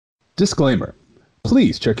Disclaimer.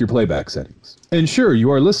 Please check your playback settings. Ensure you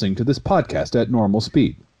are listening to this podcast at normal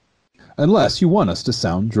speed. Unless you want us to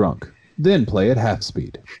sound drunk. Then play at half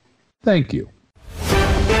speed. Thank you.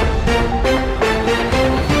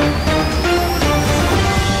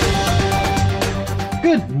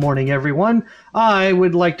 Good morning, everyone. I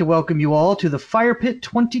would like to welcome you all to the Firepit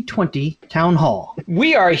 2020 Town Hall.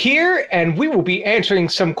 We are here, and we will be answering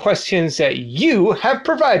some questions that you have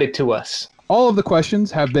provided to us. All of the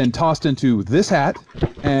questions have been tossed into this hat,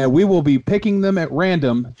 and we will be picking them at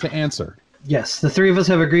random to answer. Yes, the three of us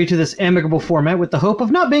have agreed to this amicable format with the hope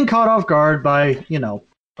of not being caught off guard by,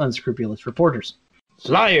 unscrupulous reporters.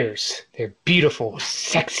 Liars. They're beautiful,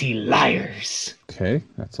 sexy liars. Okay,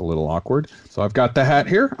 that's a little awkward. So I've got the hat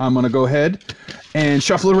here. I'm going to go ahead and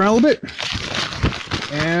shuffle it around a little bit.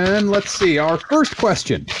 And let's see, our first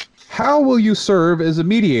question. How will you serve as a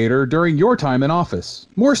mediator during your time in office?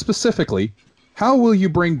 More specifically, how will you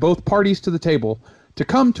bring both parties to the table to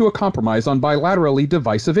come to a compromise on bilaterally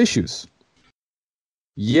divisive issues?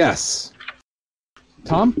 Yes.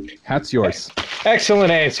 Tom, hat's yours. Excellent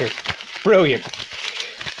answer. Brilliant.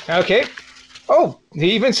 Okay. Oh,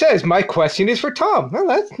 he even says, my question is for Tom. Well,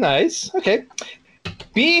 that's nice. Okay.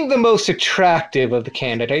 Being the most attractive of the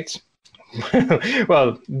candidates,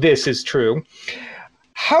 well, this is true.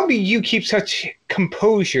 How do you keep such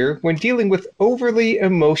composure when dealing with overly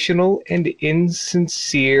emotional and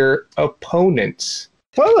insincere opponents?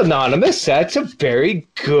 Well, Anonymous, that's a very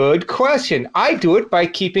good question. I do it by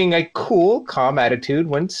keeping a cool, calm attitude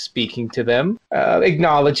when speaking to them,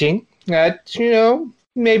 acknowledging that,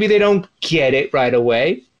 maybe they don't get it right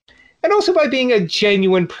away. And also by being a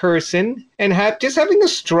genuine person and just having a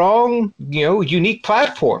strong, unique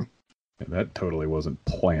platform. That totally wasn't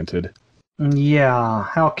planted. Yeah,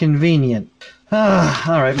 how convenient. All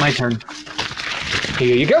right, my turn.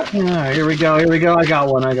 Here you go. All right, here we go. I got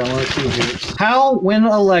one. Let's see here. How, when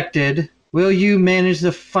elected, will you manage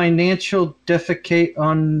the financial defecate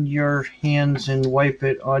on your hands and wipe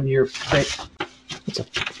it on your face? That's a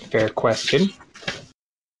fair question.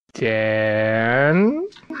 Dan?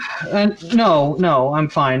 No, I'm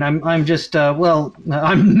fine. I'm just,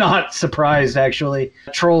 I'm not surprised, actually.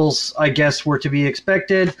 Trolls, I guess, were to be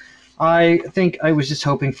expected. I think I was just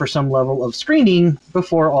hoping for some level of screening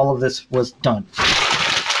before all of this was done.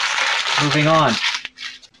 Moving on.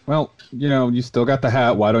 Well, you still got the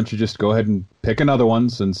hat. Why don't you just go ahead and pick another one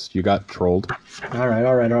since you got trolled? All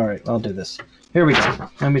right. I'll do this. Here we go.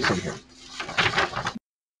 Let me see here.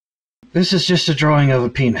 This is just a drawing of a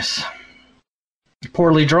penis. A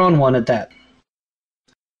poorly drawn one at that.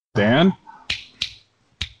 Dan?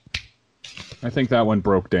 I think that one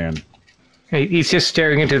broke Dan. Hey, he's just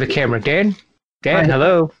staring into the camera. Dan,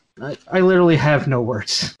 hello. I literally have no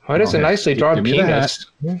words. What is a nicely drawn penis?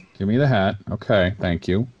 Give me the hat. Okay, thank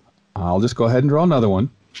you. I'll just go ahead and draw another one.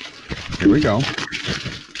 Here we go.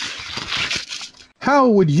 How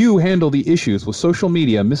would you handle the issues with social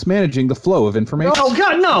media mismanaging the flow of information? Oh,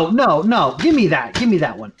 God, no. Give me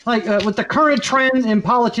that one. Like, with the current trends in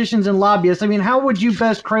politicians and lobbyists, how would you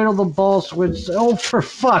best cradle the ball switch? Oh, for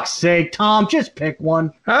fuck's sake, Tom, just pick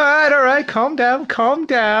one. All right. Calm down.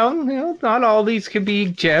 Not all these could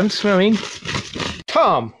be gems.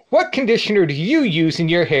 Tom, what conditioner do you use in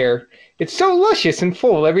your hair? It's so luscious and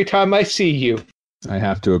full every time I see you. I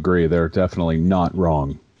have to agree. They're definitely not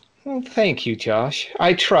wrong. Well, thank you, Josh.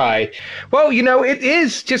 I try. Well, it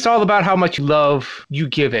is just all about how much love you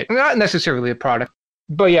give it. Not necessarily the product,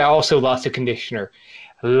 but yeah, also lots of conditioner.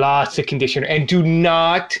 And do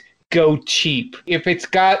not go cheap. If it's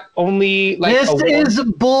got only This is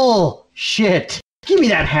bullshit. Give me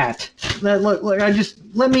that hat. Look,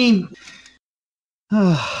 let me...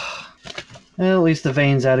 At least the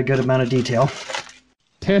veins add a good amount of detail.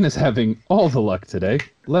 Dan is having all the luck today.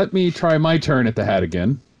 Let me try my turn at the hat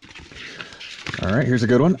again. All right, here's a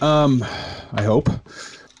good one. I hope.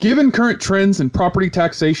 Given current trends in property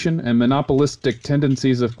taxation and monopolistic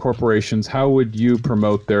tendencies of corporations, how would you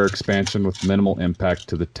promote their expansion with minimal impact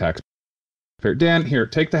to the taxpayer? Dan, here,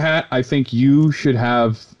 take the hat. I think you should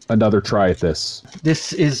have another try at this.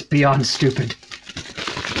 This is beyond stupid.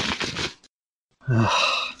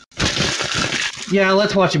 Yeah,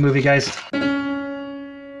 let's watch a movie, guys.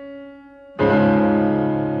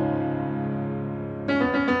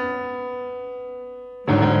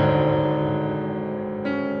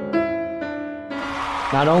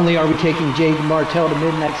 Not only are we taking Jade Martell to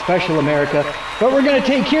Midnight Special America, but we're going to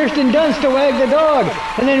take Kirsten Dunst to Wag the Dog,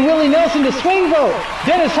 and then Willie Nelson to Swing Vote,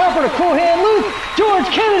 Dennis Hopper to Cool Hand Luke, George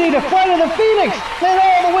Kennedy to Flight of the Phoenix, then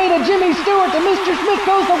all the way to Jimmy Stewart to Mr. Smith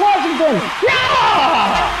Goes to Washington.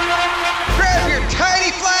 Yeah! Grab your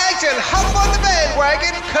tiny flags rise and hop on the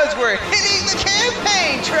bandwagon, cause we're hitting the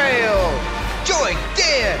campaign trail. Join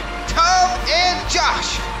Dan, Tom, and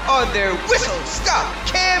Josh on their whistle-stop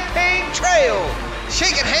campaign trail,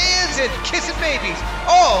 shaking hands and kissing babies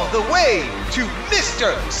all the way to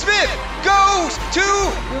Mr. Smith Goes to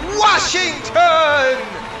Washington.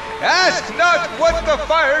 Ask not what the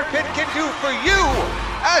fire pit can do for you.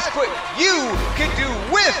 Ask what you can do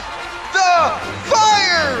with the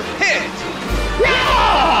fire pit.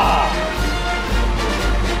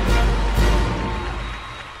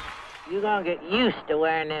 You're gonna get used to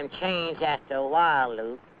wearing them chains after a while,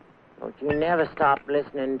 Luke. Don't you never stop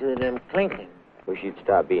listening to them clinking. Wish you'd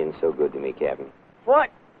stop being so good to me, Captain. What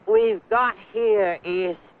we've got here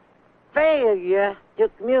is failure to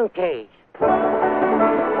communicate. Because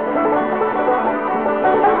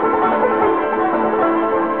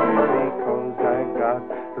I got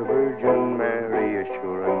the Virgin Mary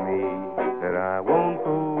assuring me that I won't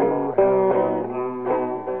go home.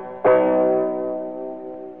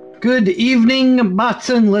 Good evening,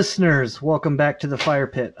 Matson listeners. Welcome back to the Fire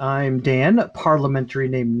Pit. I'm Dan, parliamentary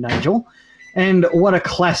named Nigel, and what a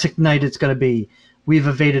classic night it's going to be. We've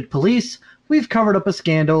evaded police, we've covered up a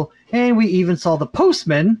scandal, and we even saw the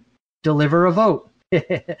postman deliver a vote.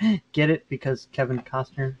 Get it? Because Kevin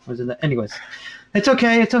Costner was in the... Anyways, it's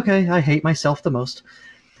okay. I hate myself the most.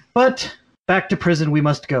 But back to prison we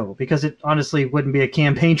must go, because it honestly wouldn't be a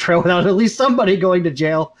campaign trail without at least somebody going to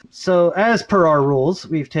jail. So as per our rules,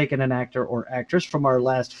 we've taken an actor or actress from our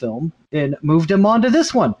last film and moved them on to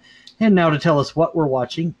this one. And now to tell us what we're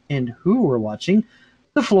watching and who we're watching,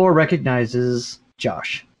 the floor recognizes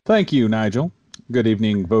Josh. Thank you, Nigel. Good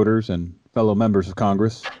evening, voters and fellow members of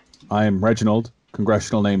Congress. I am Reginald,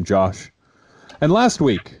 congressional name Josh. And last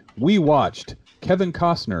week, we watched Kevin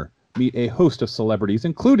Costner meet a host of celebrities,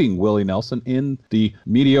 including Willie Nelson, in the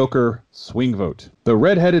mediocre swing vote. The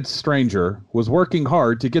red-headed stranger was working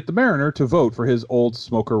hard to get the Mariner to vote for his old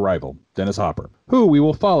smoker rival, Dennis Hopper, who we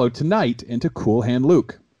will follow tonight into Cool Hand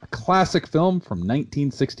Luke, a classic film from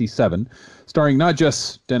 1967, starring not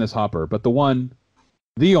just Dennis Hopper, but the one,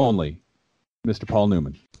 the only, Mr. Paul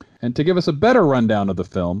Newman. And to give us a better rundown of the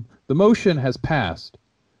film, the motion has passed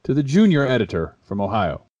to the junior editor from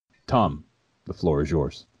Ohio. Tom, the floor is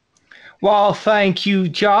yours. Well, thank you,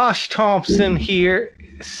 Josh Thompson here,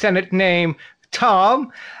 Senate name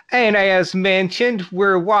Tom. And as mentioned,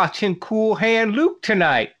 we're watching Cool Hand Luke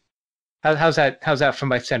tonight. How's that for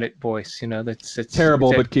my Senate voice? You know, that's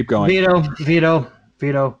terrible, but keep going. Veto.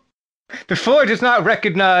 The floor does not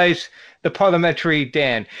recognize the parliamentary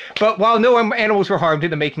Dan. But while no animals were harmed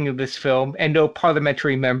in the making of this film, and no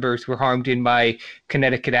parliamentary members were harmed in my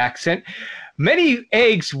Connecticut accent, many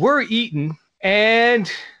eggs were eaten,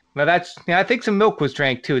 and well, I think some milk was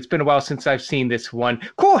drank too. It's been a while since I've seen this one.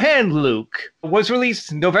 Cool Hand Luke was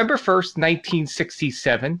released November 1st,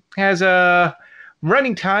 1967. Has a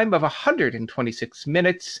running time of 126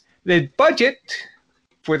 minutes. The budget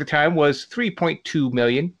for the time was $3.2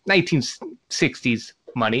 million, 1960s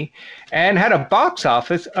money, and had a box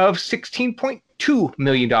office of $16.2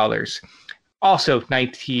 million. Also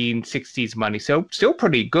 1960s money, so still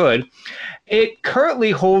pretty good. It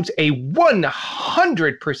currently holds a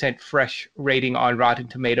 100% fresh rating on Rotten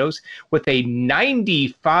Tomatoes with a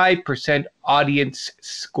 95% audience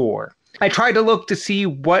score. I tried to look to see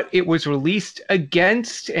what it was released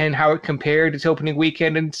against and how it compared its opening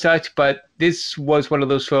weekend and such, but this was one of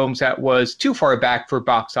those films that was too far back for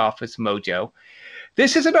Box Office Mojo.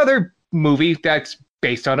 This is another movie that's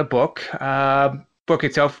based on a book. Book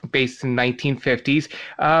itself based in the 1950s,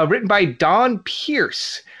 written by Don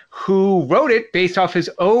Pierce, who wrote it based off his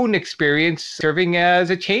own experience serving as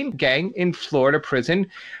a chain gang in Florida prison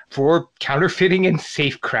for counterfeiting and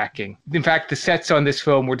safecracking. In fact, the sets on this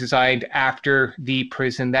film were designed after the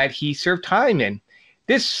prison that he served time in.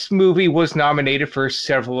 This movie was nominated for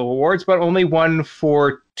several awards, but only won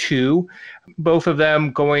for 2, both of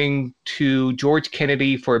them going to George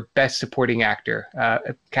Kennedy for Best Supporting Actor,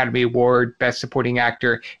 Academy Award, Best Supporting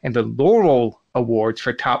Actor, and the Laurel Awards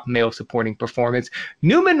for Top Male Supporting Performance.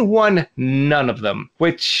 Newman won none of them,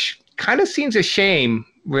 which kind of seems a shame,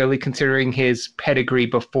 really, considering his pedigree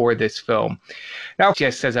before this film. Now,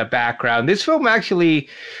 just as a background, this film actually...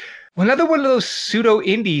 another one of those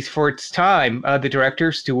pseudo-indies for its time. The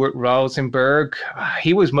director, Stuart Rosenberg,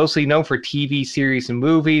 he was mostly known for TV series and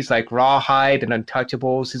movies like Rawhide and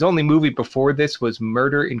Untouchables. His only movie before this was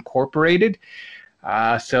Murder Incorporated.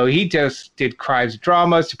 So he just did crimes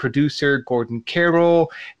dramas. The producer, Gordon Carroll.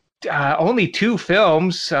 Only 2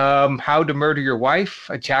 films, How to Murder Your Wife,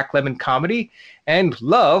 a Jack Lemmon comedy, and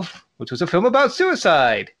Love, which was a film about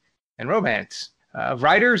suicide and romance.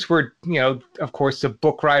 Writers were, of course, the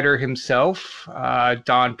book writer himself,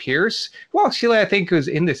 Don Pierce. Well, actually, I think was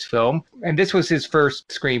in this film, and this was his first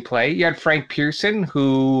screenplay. You had Frank Pearson,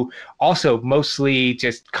 who also mostly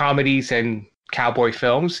just comedies and cowboy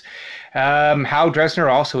films. Hal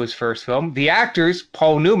Dresner, also his first film. The actors,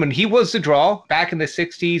 Paul Newman, he was the draw back in the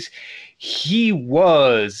 60s. He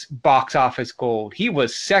was box office gold. He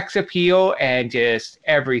was sex appeal and just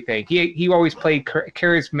everything. He always played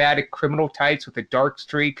charismatic criminal types with a dark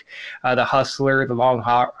streak. The Hustler, The Long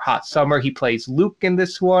Hot Summer. He plays Luke in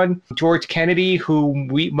this one. George Kennedy, who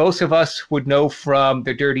most of us would know from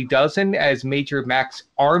The Dirty Dozen as Major Max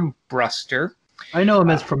Armbruster. I know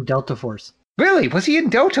him as from Delta Force. Really? Was he in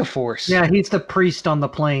Delta Force? Yeah, he's the priest on the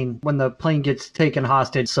plane when the plane gets taken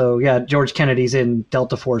hostage. So, yeah, George Kennedy's in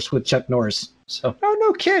Delta Force with Chuck Norris. So. Oh,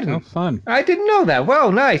 no kidding. Oh, fun. I didn't know that.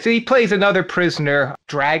 Well, nice. He plays another prisoner,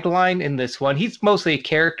 Dragline, in this one. He's mostly a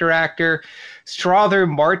character actor. Strother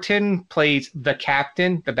Martin plays the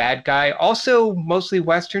captain, the bad guy. Also, mostly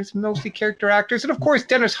Westerns, mostly character actors. And, of course,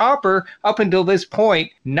 Dennis Hopper, up until this point,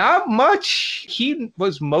 not much. He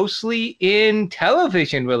was mostly in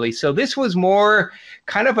television, really. So this was more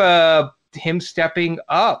kind of him stepping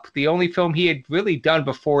up. The only film he had really done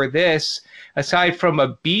before this, aside from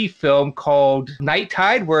a B film called Night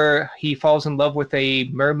Tide, where he falls in love with a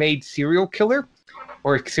mermaid serial killer.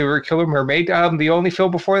 Or serial killer mermaid. The only film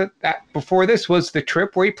before this was The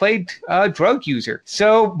Trip, where he played a drug user.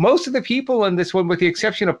 So most of the people in this one, with the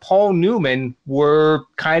exception of Paul Newman, were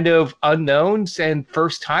kind of unknowns and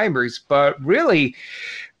first timers. But really,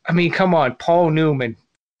 I mean, come on, Paul Newman.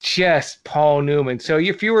 Just Paul Newman. So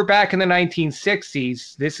if you were back in the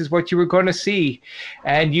 1960s, this is what you were going to see.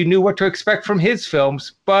 And you knew what to expect from his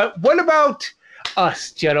films. But what about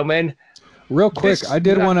us, gentlemen? Real quick, I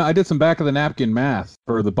did some back of the napkin math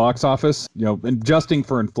for the box office, adjusting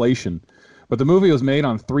for inflation. But the movie was made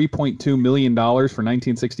on $3.2 million for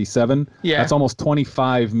 1967. Yeah. That's almost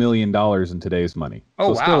 $25 million in today's money.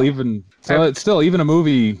 Oh, so wow. It's still even a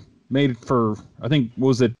movie made for, I think, what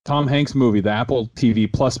was it, Tom Hanks movie, the Apple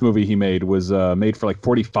TV Plus movie he made was made for like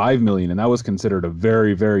 $45 million, and that was considered a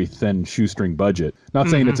very, very thin shoestring budget. Not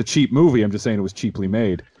saying it's a cheap movie, I'm just saying it was cheaply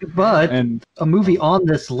made. But a movie on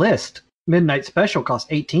this list, Midnight Special, cost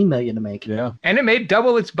 $18 million to make. Yeah, and it made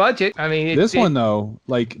double its budget. I mean, this one though,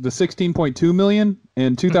 like the $16.2 million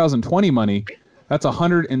in 2020 money, that's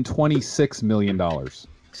 $126 million.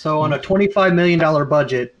 So on a $25 million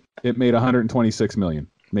budget, it made $126 million.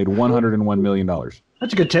 Made $101 million.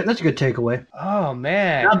 That's a good takeaway. Oh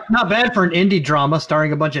man, not bad for an indie drama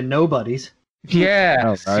starring a bunch of nobodies. Yeah,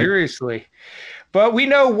 right. Seriously. But we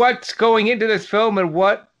know what's going into this film and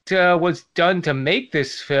what was done to make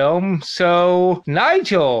this film. So,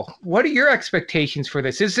 Nigel, what are your expectations for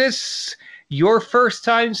this? Is this your first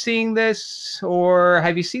time seeing this, or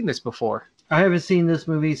have you seen this before? I haven't seen this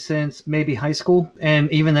movie since maybe high school,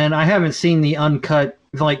 and even then, I haven't seen the uncut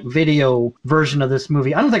video version of this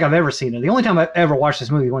movie. I don't think I've ever seen it. The only time I've ever watched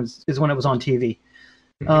this movie is when it was on TV.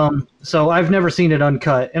 So I've never seen it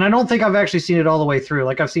uncut, and I don't think I've actually seen it all the way through.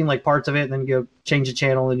 Like I've seen like parts of it, and then you change the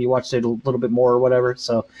channel and you watch it a little bit more or whatever.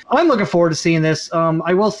 So I'm looking forward to seeing this.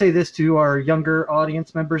 I will say this to our younger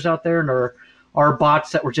audience members out there, and our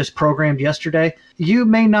bots that were just programmed yesterday. You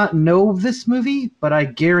may not know this movie, but I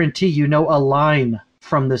guarantee you know a line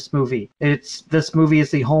from this movie. This movie is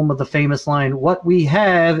the home of the famous line, "What we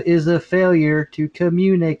have is a failure to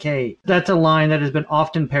communicate." That's a line that has been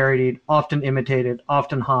often parodied, often imitated,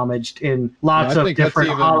 often homaged in lots of different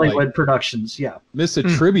Hollywood productions. Yeah.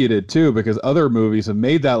 Misattributed too, because other movies have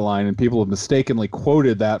made that line and people have mistakenly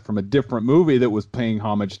quoted that from a different movie that was paying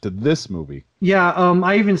homage to this movie. Yeah,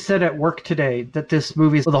 I even said at work today that this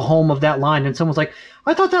movie is the home of that line, and someone's like,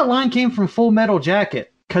 "I thought that line came from Full Metal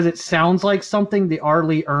Jacket." Because it sounds like something the R.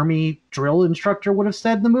 Lee Ermey drill instructor would have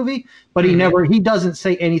said in the movie, but he doesn't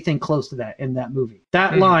say anything close to that in that movie.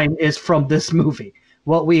 That line is from this movie.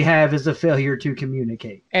 What we have is a failure to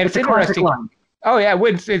communicate. And it's a classic line. Oh, yeah.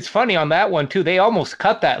 It's funny on that one, too. They almost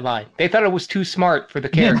cut that line. They thought it was too smart for the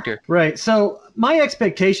character. Yeah, right. So my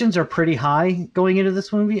expectations are pretty high going into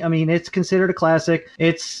this movie. I mean, it's considered a classic.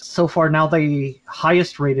 It's so far now the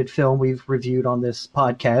highest rated film we've reviewed on this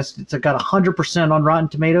podcast. It's got 100% on Rotten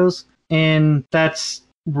Tomatoes, and that's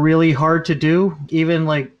really hard to do. Even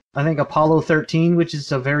I think Apollo 13, which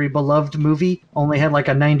is a very beloved movie, only had like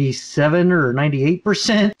a 97 or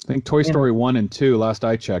 98%. I think Toy Story 1 and 2, last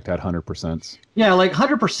I checked, had 100%. Yeah,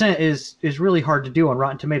 100% is really hard to do on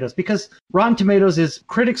Rotten Tomatoes, because Rotten Tomatoes is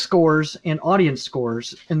critic scores and audience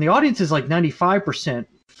scores, and the audience is 95%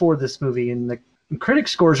 for this movie, and the critic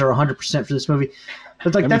scores are 100% for this movie.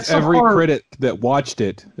 It's like That that's means every so hard. critic that watched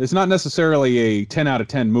it. It's not necessarily a 10 out of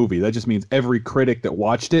 10 movie. That just means every critic that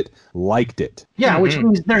watched it liked it. Yeah, which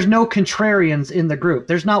means there's no contrarians in the group.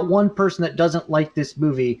 There's not one person that doesn't like this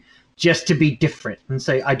movie just to be different and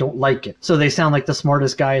say, I don't like it. So they sound like the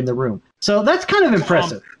smartest guy in the room. So that's kind of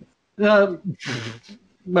impressive. Well,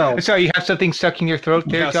 Sorry, you have something stuck in your throat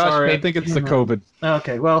there, Yeah, Josh? sorry, I Maybe- think it's the COVID.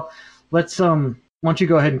 okay, well, let's why don't you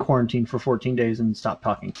go ahead and quarantine for 14 days and stop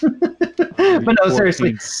talking? But no,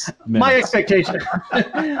 seriously, 14 my minutes.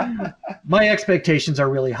 expectations are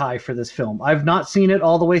really high for this film. I've not seen it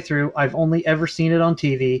all the way through. I've only ever seen it on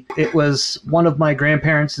TV. It was one of my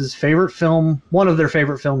grandparents' favorite film, one of their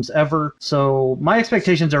favorite films ever. So my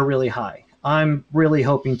expectations are really high. I'm really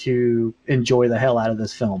hoping to enjoy the hell out of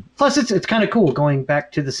this film. Plus, it's kind of cool going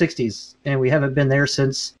back to the 60s, and we haven't been there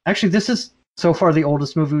since. Actually, this is so far the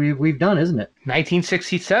oldest movie we've done, isn't it?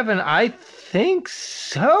 1967, I think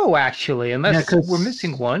so, actually, unless Yeah, 'cause- we're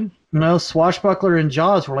missing one. No, Swashbuckler and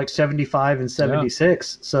Jaws were like 75 and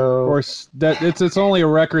 76. So Of course, that it's only a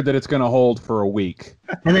record that it's going to hold for a week.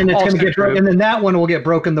 and then it's going to Also get broken, true. and then that one will get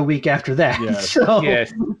broken the week after that. Yes. So,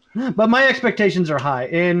 Yes. but my expectations are high,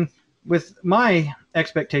 and with my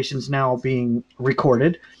expectations now being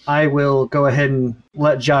recorded, I will go ahead and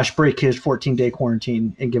let Josh break his 14-day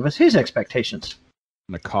quarantine and give us his expectations.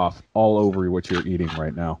 I'm going to cough all over what you're eating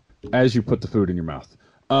right now as you put the food in your mouth.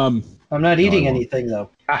 I'm not eating won't. anything though.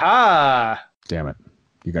 Aha! Damn it.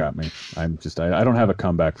 You got me. I don't have a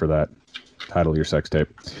comeback for that. Title your sex tape.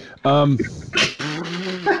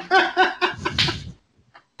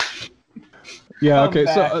 Yeah, okay.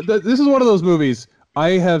 So this is one of those movies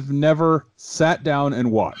I have never sat down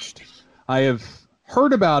and watched. I have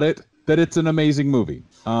heard about it, that it's an amazing movie.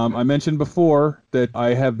 I mentioned before that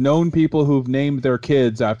I have known people who've named their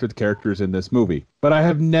kids after the characters in this movie, but I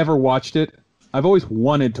have never watched it. I've always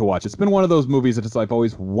wanted to watch. It's been one of those movies that I've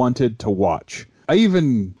always wanted to watch. I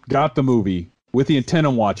even got the movie with the intent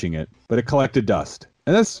on watching it, but it collected dust.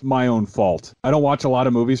 And that's my own fault. I don't watch a lot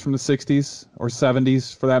of movies from the 60s or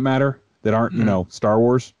 70s, for that matter, that aren't, Star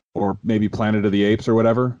Wars or maybe Planet of the Apes or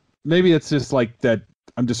whatever. Maybe it's just like that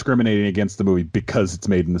I'm discriminating against the movie because it's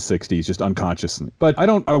made in the 60s, just unconsciously. But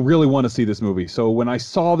I really want to see this movie. So when I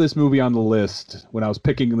saw this movie on the list, when I was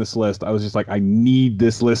picking this list, I was just like, I need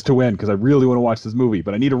this list to win because I really want to watch this movie,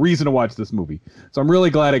 but I need a reason to watch this movie. So I'm really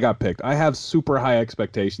glad it got picked. I have super high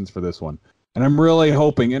expectations for this one. And I'm really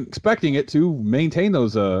hoping and expecting it to maintain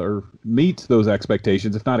those or meet those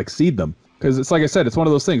expectations, if not exceed them. Because it's like I said, it's one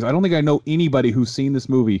of those things. I don't think I know anybody who's seen this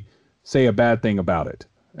movie say a bad thing about it.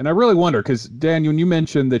 And I really wonder, because, Dan, when you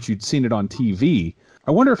mentioned that you'd seen it on TV,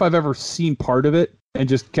 I wonder if I've ever seen part of it and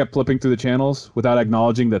just kept flipping through the channels without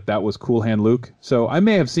acknowledging that that was Cool Hand Luke. So I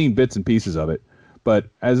may have seen bits and pieces of it. But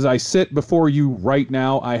as I sit before you right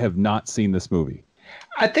now, I have not seen this movie.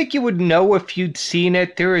 I think you would know if you'd seen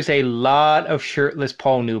it. There is a lot of shirtless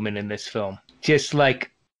Paul Newman in this film. Just like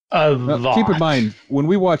a lot. Keep in mind, when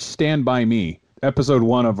we watched Stand By Me, episode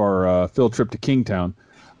 1 of our field trip to Kingtown,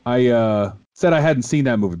 I said I hadn't seen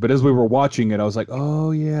that movie. But as we were watching it, I was like,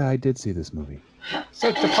 oh, yeah, I did see this movie. So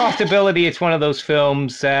it's a possibility it's one of those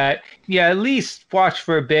films that, at least watch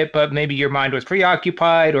for a bit, but maybe your mind was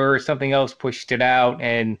preoccupied or something else pushed it out,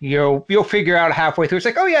 and you'll figure out halfway through. It's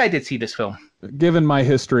like, oh yeah, I did see this film. Given my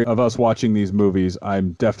history of us watching these movies,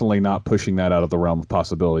 I'm definitely not pushing that out of the realm of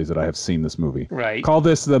possibilities that I have seen this movie. Right. Call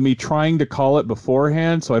this me trying to call it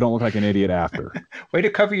beforehand so I don't look like an idiot after. Way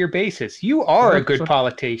to cover your bases. You are a Yeah, good sure.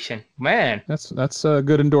 politician. Man. That's a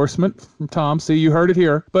good endorsement from Tom. See, you heard it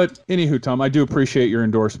here. But anywho, Tom, I do appreciate your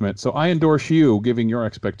endorsement. So I endorse you giving your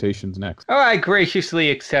expectations next. Oh, I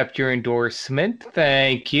graciously accept your endorsement.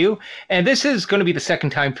 Thank you. And this is going to be the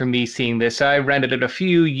second time for me seeing this. I rented it a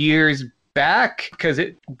few years back because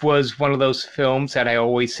it was one of those films that I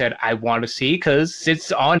always said I want to see because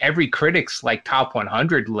it's on every critic's top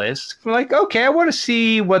 100 list. I'm like, okay, I want to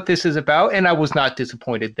see what this is about, and I was not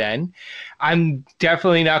disappointed then. I'm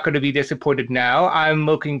definitely not going to be disappointed now. I'm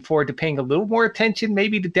looking forward to paying a little more attention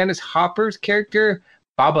maybe to Dennis Hopper's character,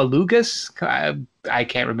 Baba Lugas. I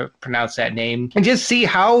can't pronounce that name, and just see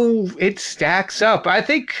how it stacks up. I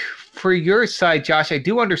think for your side, Josh, I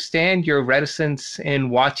do understand your reticence in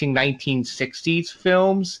watching 1960s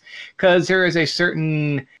films because there is a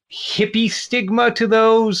certain hippie stigma to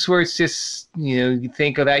those where it's just, you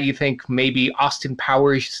think of that, you think maybe Austin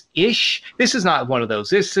Powers-ish. This is not one of those.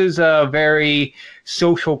 This is a very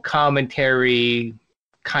social commentary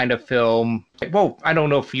kind of film. Well, I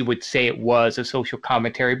don't know if you would say it was a social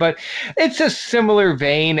commentary, but it's a similar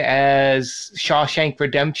vein as Shawshank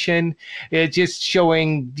Redemption. It's just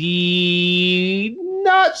showing the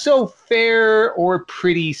not so fair or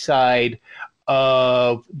pretty side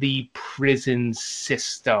of the prison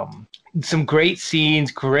system. Some great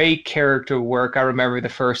scenes, great character work. I remember the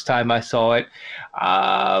first time I saw it.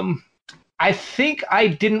 I think I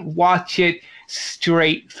didn't watch it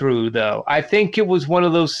straight through, though. I think it was one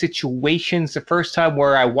of those situations the first time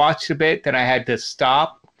where I watched a bit, then I had to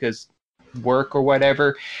stop because work or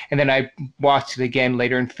whatever, and then I watched it again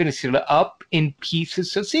later and finished it up in pieces.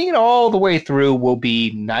 So seeing it all the way through will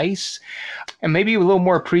be nice, and maybe a little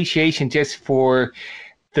more appreciation just for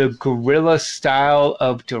the guerrilla style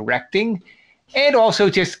of directing, and also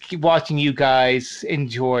just watching you guys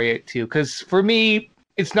enjoy it too. Because for me,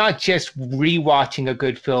 it's not just rewatching a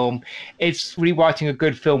good film, it's rewatching a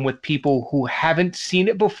good film with people who haven't seen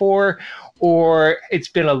it before, or it's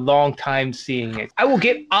been a long time seeing it. I will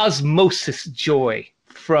get osmosis joy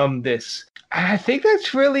from this. I think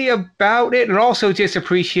that's really about it. And also just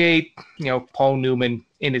appreciate, Paul Newman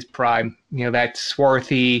in his prime. That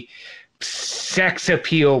swarthy, sex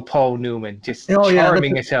appeal Paul Newman. Just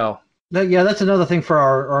charming as hell. That's another thing for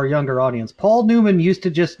our younger audience. Paul Newman used to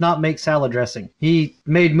just not make salad dressing. He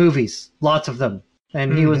made movies, lots of them.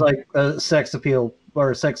 And he was like a sex appeal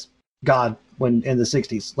or a sex god when in the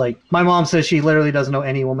 60s. Like, my mom says she literally doesn't know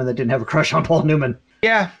any woman that didn't have a crush on Paul Newman.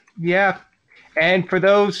 Yeah. And for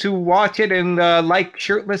those who watch it and like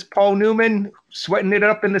shirtless Paul Newman sweating it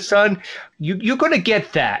up in the sun, you're going to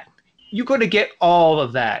get that. You're going to get all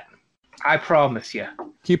of that. I promise you.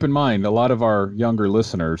 Keep in mind, a lot of our younger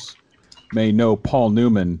listeners may know Paul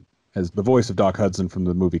Newman as the voice of Doc Hudson from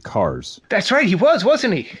the movie Cars. That's right, he was,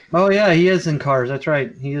 wasn't he? Oh yeah, he is in Cars. That's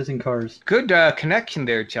right, he is in Cars. Good connection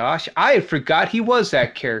there, Josh. I forgot he was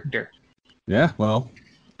that character. Yeah, well,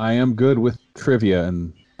 I am good with trivia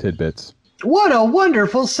and tidbits. What a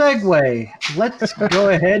wonderful segue. Let's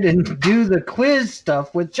go ahead and do the quiz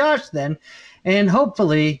stuff with Josh then, and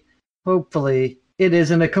hopefully, it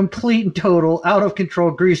isn't a complete and total,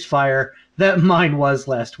 out-of-control grease fire that mine was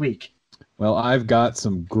last week. Well, I've got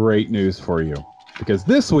some great news for you, because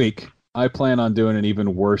this week I plan on doing an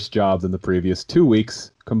even worse job than the previous 2 weeks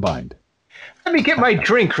combined. Let me get my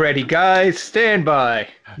drink ready, guys. Stand by.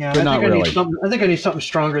 Yeah, But not really. I think I need something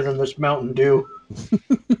stronger than this Mountain Dew.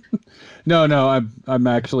 No, I'm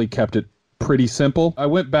actually kept it pretty simple. I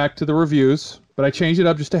went back to the reviews, but I changed it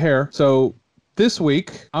up just a hair. So this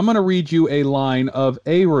week, I'm going to read you a line of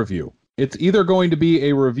a review. It's either going to be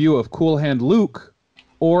a review of Cool Hand Luke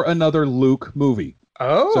or another Luke movie.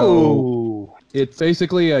 Oh. So it's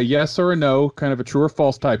basically a yes or a no, kind of a true or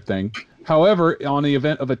false type thing. However, on the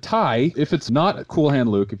event of a tie, if it's not Cool Hand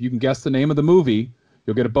Luke, if you can guess the name of the movie,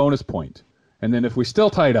 you'll get a bonus point. And then if we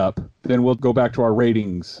still tied up, then we'll go back to our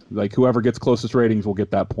ratings. Like, whoever gets closest ratings will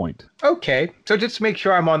get that point. Okay, so just to make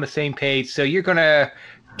sure I'm on the same page, so you're going to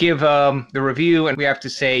give the review, and we have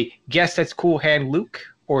to say, yes, that's Cool Hand Luke,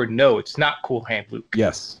 or no, it's not Cool Hand Luke.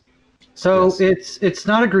 Yes. So Yes. it's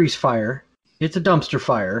not a grease fire. It's a dumpster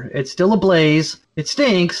fire. It's still a blaze. It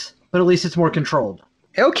stinks, but at least it's more controlled.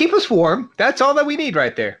 It'll keep us warm. That's all that we need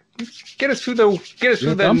right there. Get us through the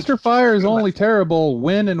Dumpster fire is only terrible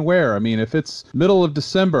when and where. I mean, if it's middle of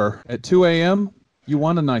December at 2 a.m., you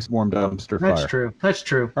want a nice warm dumpster fire. That's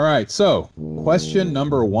true. All right, so question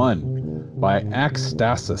number 1 by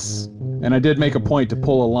Axtasis. And I did make a point to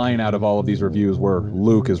pull a line out of all of these reviews where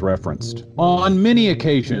Luke is referenced. On many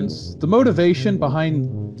occasions, the motivation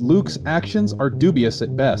behind Luke's actions are dubious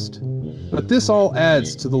at best. But this all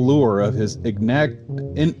adds to the lure of his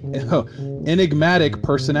enigmatic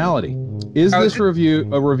personality. Is this review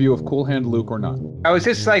a review of Cool Hand Luke or not? Oh, is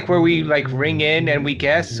this like where we like ring in and we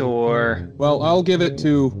guess, or? Well, I'll give it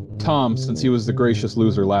to Tom since he was the gracious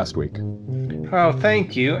loser last week. Oh,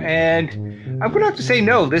 thank you. And I'm going to have to say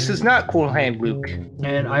no, this is not Cool Hand Luke.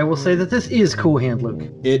 And I will say that this is Cool Hand Luke.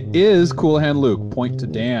 It is Cool Hand Luke. Point to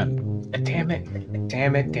Dan. Damn it.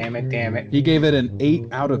 He gave it an 8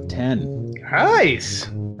 out of 10. Nice.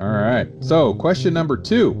 All right. So, question number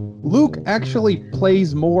 2. Luke actually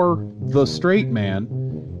plays more the straight man,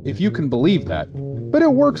 if you can believe that. But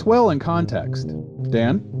it works well in context.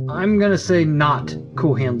 Dan? I'm going to say not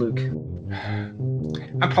Cool Hand Luke.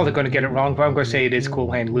 I'm probably going to get it wrong, but I'm going to say it is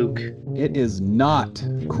Cool Hand Luke. It is not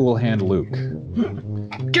Cool Hand Luke.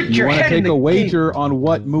 Get You your want to head in take the a wager on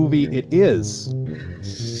what movie it is? game.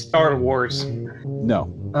 Star Wars. No.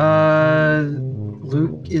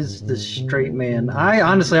 Luke is the straight man.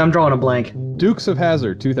 I'm drawing a blank. Dukes of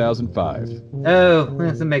Hazzard, 2005. Oh,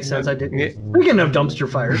 that makes sense. I did. Speaking of dumpster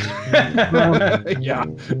fires. Yeah.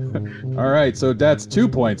 All right, so that's 2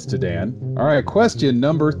 points to Dan. All right, question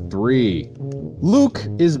number 3. Luke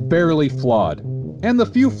is barely flawed. and the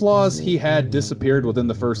few flaws he had disappeared within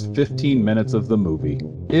the first 15 minutes of the movie.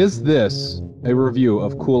 Is this a review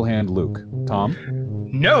of Cool Hand Luke? Tom?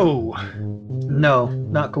 No. No,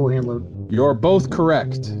 not Cool Hand Luke. You're both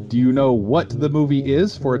correct. Do you know what the movie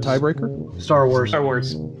is for a tiebreaker? Star Wars. Star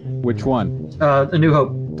Wars. Which one? A New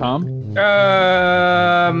Hope. Tom?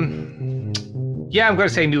 Yeah, I'm going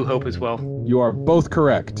to say New Hope as well. You are both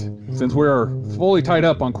correct. Since we're fully tied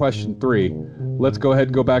up on question 3, let's go ahead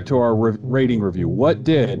and go back to our rating review. What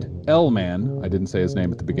did L-Man, I didn't say his name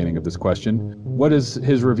at the beginning of this question, what is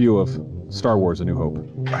his review of Star Wars A New Hope?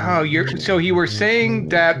 Oh, so you were saying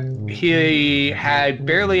that he had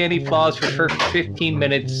barely any flaws for the first 15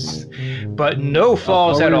 minutes, but no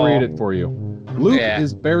flaws at all. I'll read it for you. Luke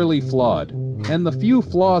is barely flawed, and the few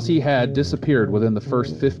flaws he had disappeared within the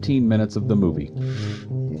first 15 minutes of the movie.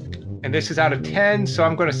 And this is out of 10, so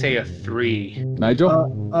I'm going to say a 3. Nigel?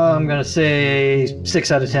 I'm going to say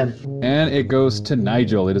 6 out of 10. And it goes to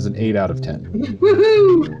Nigel. It is an 8 out of 10.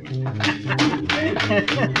 Woohoo!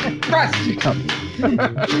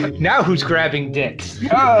 Now who's grabbing dicks?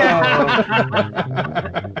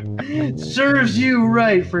 Serves you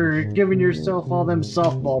right for giving yourself all them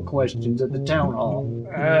softball questions at the town hall.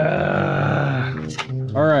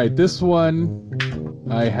 All right, this one,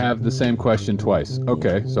 I have the same question twice.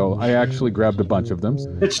 Okay, so I actually grabbed a bunch of them.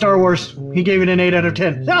 It's Star Wars. He gave it an 8 out of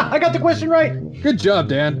 10. Ah, I got the question right. Good job,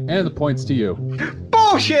 Dan. And the points to you.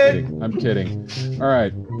 Bullshit! I'm kidding. All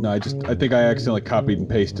right. No, I think I accidentally copied and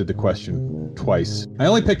pasted the question twice. I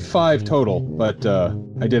only picked 5 total, but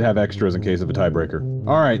I did have extras in case of a tiebreaker.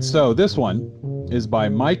 All right, so this one is by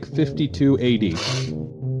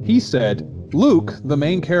Mike52AD. He said, Luke, the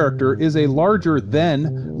main character, is a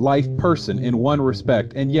larger-than-life person in one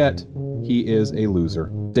respect, and yet he is a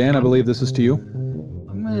loser. Dan, I believe this is to you.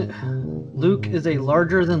 Luke is a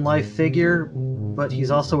larger-than-life figure, but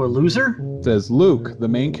he's also a loser? It says, Luke, the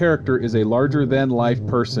main character, is a larger-than-life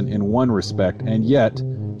person in one respect, and yet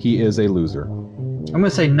he is a loser. I'm going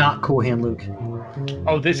to say not Cool Hand Luke.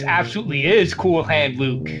 Oh, this absolutely is Cool Hand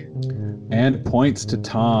Luke. And points to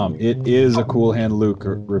Tom. It is a Cool Hand Luke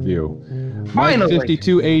review. Finally.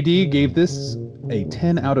 Mike52AD gave this a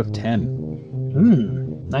 10 out of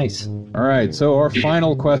 10. Nice. All right, so our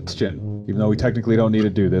final question, even though we technically don't need to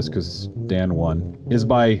do this because Dan won, is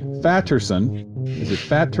by Fatterson. Is it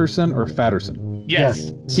Fatterson or Fatterson?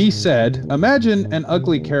 Yes. He said, imagine an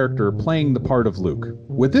ugly character playing the part of Luke.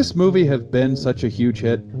 Would this movie have been such a huge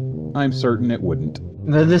hit? I'm certain it wouldn't.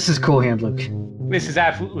 This is Cool Hand Luke. This is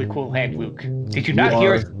absolutely Cool Hand Luke. Did you not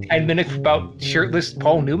hear us 10 minutes about shirtless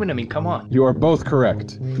Paul Newman? I mean, come on. You are both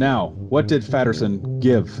correct. Now, what did Fatterson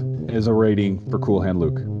give as a rating for Cool Hand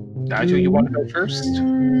Luke? Nigel, you want to go first?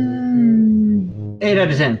 8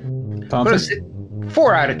 out of 10. Thompson?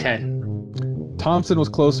 4 out of 10. Thompson was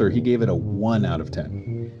closer. He gave it a 1 out of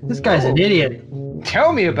 10. This guy's an idiot.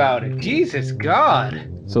 Tell me about it. Jesus God.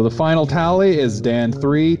 So the final tally is Dan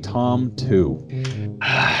 3, Tom 2.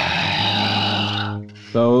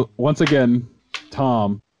 So, once again,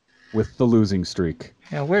 Tom with the losing streak.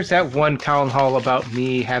 Now, where's that one town hall about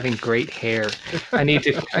me having great hair? I need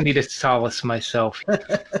to solace myself.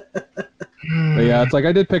 But yeah, it's like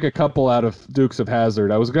I did pick a couple out of Dukes of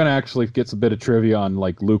Hazzard. I was going to actually get some bit of trivia on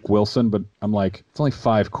like Luke Wilson, but I'm like, it's only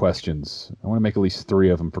 5 questions. I want to make at least 3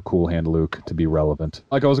 of them for Cool Hand Luke to be relevant.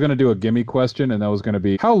 Like I was going to do a gimme question, and that was going to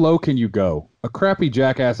be, how low can you go? A crappy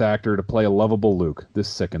jackass actor to play a lovable Luke. This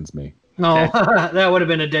sickens me. No, that would have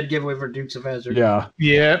been a dead giveaway for Dukes of Hazzard. Yeah.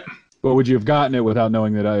 Yep. But would you have gotten it without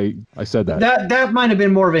knowing that I said that? That might have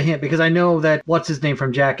been more of a hint because I know that what's his name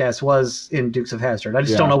from Jackass was in Dukes of Hazzard. I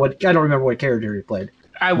just don't know I don't remember what character he played.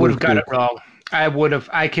 I would have got it wrong.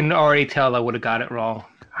 I can already tell I would have got it wrong.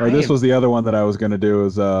 Or this was the other one that I was going to do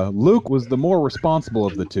is Luke was the more responsible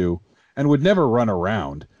of the two and would never run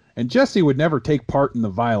around. And Jesse would never take part in the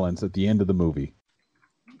violence at the end of the movie.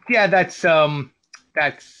 Yeah, that's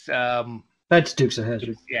Dukes of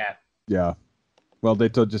Hazzard. Yeah. Yeah. Well, they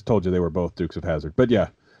just told you they were both Dukes of Hazzard. But yeah,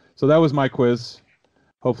 so that was my quiz.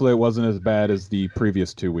 Hopefully it wasn't as bad as the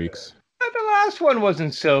previous 2 weeks. The last one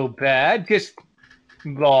wasn't so bad, just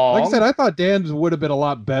long. Like I said, I thought Dan's would have been a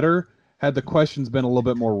lot better had the questions been a little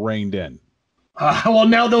bit more reined in. Well,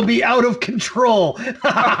 now they'll be out of control.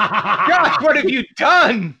 Gosh, what have you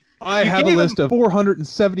done? I have a list of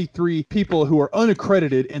 473 people who are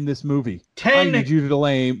unaccredited in this movie. I need you to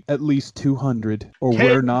name at least 200, or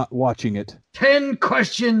we're not watching it. 10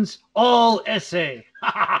 questions, all essay.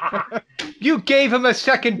 You gave him a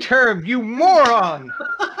second term, you moron!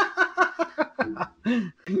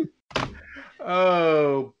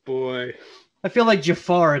 Oh, boy. I feel like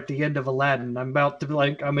Jafar at the end of Aladdin. I'm about to be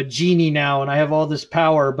like, I'm a genie now and I have all this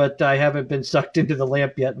power, but I haven't been sucked into the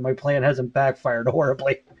lamp yet and my plan hasn't backfired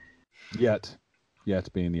horribly. Yet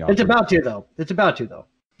being the operator. It's about to, though.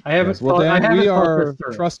 I haven't. Yes. Well, Dan, I haven't we thought are this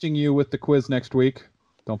through. trusting you with the quiz next week.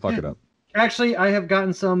 Don't fuck it up. Actually, I have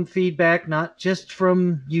gotten some feedback, not just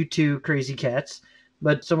from you two crazy cats,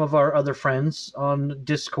 but some of our other friends on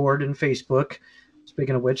Discord and Facebook.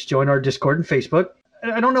 Speaking of which, join our Discord and Facebook.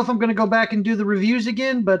 I don't know if I'm going to go back and do the reviews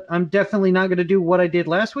again, but I'm definitely not going to do what I did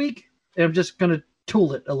last week. I'm just going to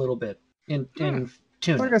tool it a little bit in tune.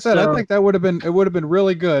 Like I said, I think that would have been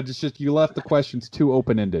really good. It's just you left the questions too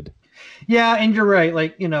open-ended. Yeah, and you're right.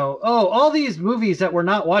 Like, all these movies that we're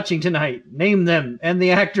not watching tonight, name them and the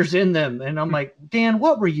actors in them. And I'm like, Dan,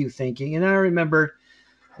 what were you thinking? And I remember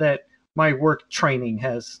that my work training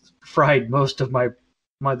has fried most of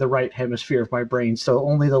the right hemisphere of my brain, so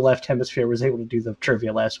only the left hemisphere was able to do the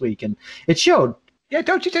trivia last week, and it showed. Yeah,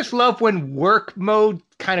 don't you just love when work mode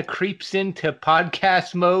kind of creeps into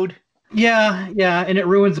podcast mode? Yeah, and it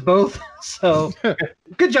ruins both. So,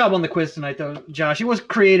 good job on the quiz tonight, though, Josh. It was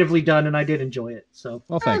creatively done, and I did enjoy it. So,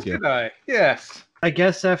 well, thank you. Yes. I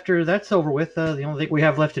guess after that's over with, the only thing we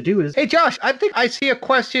have left to do is... Hey, Josh, I think I see a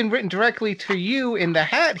question written directly to you in the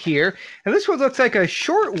hat here, and this one looks like a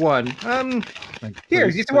short one. Here,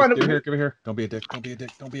 you want to... Give me here. Don't be a dick. Don't be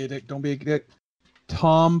a dick.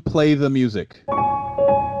 Tom, play the music.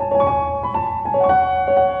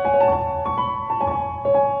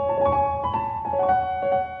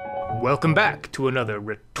 Welcome back to another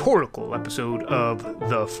rhetorical episode of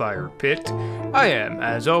The Fire Pit. I am,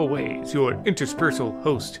 as always, your interspersal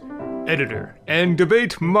host, editor, and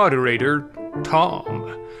debate moderator,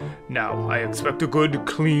 Tom. Now, I expect a good,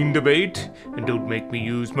 clean debate, and don't make me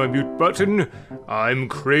use my mute button. I'm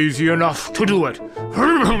crazy enough to do it.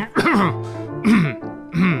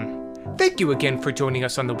 Thank you again for joining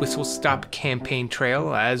us on the Whistle Stop campaign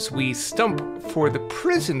trail as we stump for the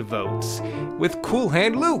prison votes with Cool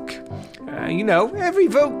Hand Luke. Every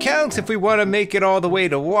vote counts if we want to make it all the way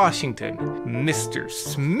to Washington. Mr.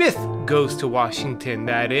 Smith goes to Washington,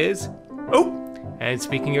 that is. Oh, and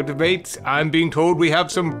speaking of debates, I'm being told we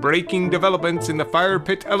have some breaking developments in the Fire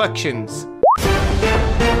Pit elections.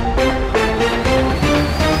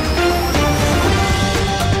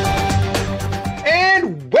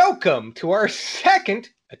 Welcome to our second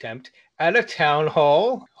attempt at a town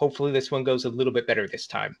hall. Hopefully this one goes a little bit better this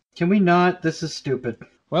time. Can we not? This is stupid.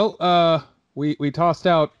 Well, we tossed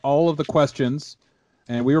out all of the questions,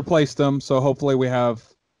 and we replaced them, so hopefully we have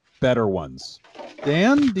better ones.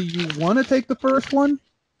 Dan, do you want to take the first one?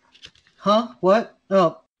 Huh? What?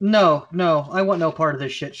 Oh, no. I want no part of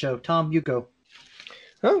this shit show. Tom, you go.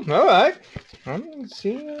 Oh, all right. Let's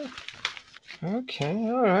see.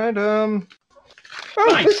 Okay, all right.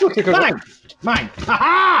 Mine. This looks like a... Mine.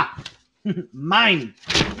 Ha-ha! Mine.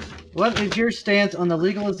 What is your stance on the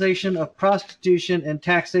legalization of prostitution and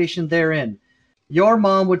taxation therein? Your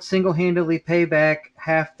mom would single-handedly pay back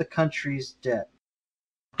half the country's debt.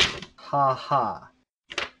 Ha ha.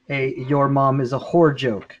 Your mom is a whore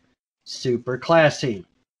joke. Super classy.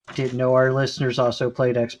 Didn't know our listeners also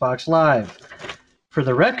played Xbox Live. For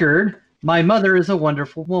the record, my mother is a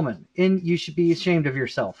wonderful woman, and you should be ashamed of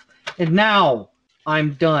yourself. And now...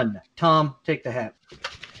 I'm done. Tom, take the hat.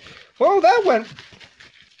 Well, that went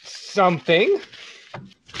something.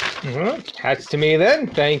 Hats to me then.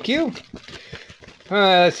 Thank you.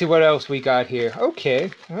 Let's see what else we got here.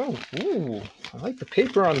 Okay. Oh, ooh. I like the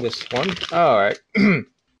paper on this one. All right.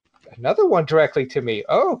 Another one directly to me.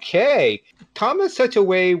 Okay. Tom has such a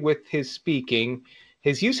way with his speaking.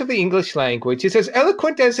 His use of the English language is as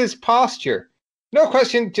eloquent as his posture. No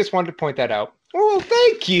question. Just wanted to point that out. Oh,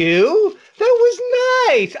 thank you. That was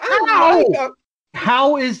nice.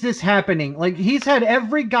 How is this happening? Like, he's had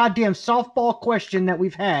every goddamn softball question that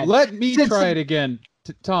we've had. Let me try it again.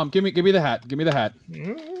 Tom, give me the hat. Give me the hat.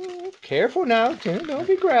 Careful now. Don't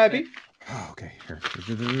be grabby. Oh, okay. Here.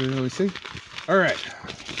 Let me see. All right.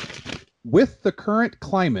 With the current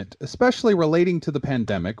climate, especially relating to the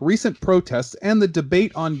pandemic, recent protests, and the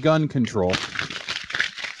debate on gun control.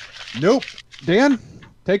 Nope. Dan?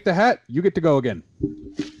 Take the hat. You get to go again.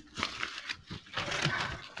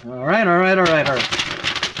 All right.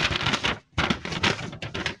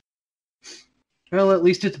 Well, at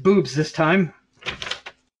least it's boobs this time.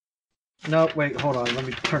 No, wait, hold on. Let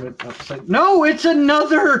me turn it upside. No, it's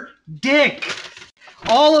another dick.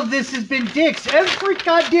 All of this has been dicks. Every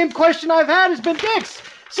goddamn question I've had has been dicks.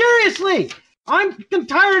 Seriously. I'm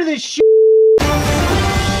tired of this shit.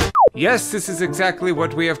 Yes, this is exactly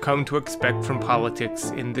what we have come to expect from politics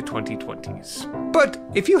in the 2020s. But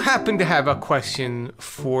if you happen to have a question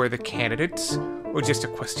for the candidates, or just a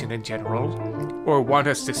question in general, or want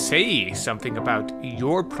us to say something about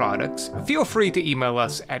your products, feel free to email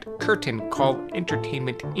us at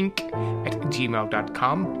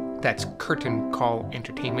curtaincallentertainmentinc@gmail.com. That's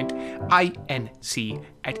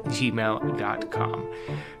curtaincallentertainmentinc@gmail.com.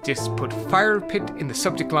 Just put Firepit in the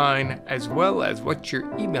subject line, as well as what you're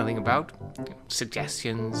emailing about.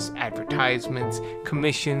 Suggestions, advertisements,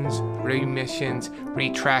 commissions, remissions,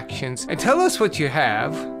 retractions, and tell us what you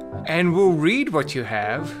have, and we'll read what you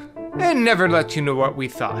have, and never let you know what we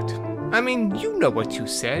thought. I mean, you know what you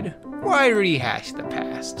said. Why rehash the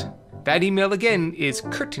past? That email again is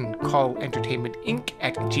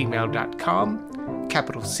curtaincallentertainmentinc@gmail.com.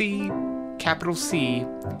 Capital C, capital C,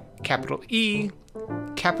 capital E,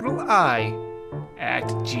 capital I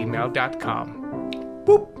 @gmail.com.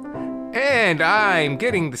 Boop. And I'm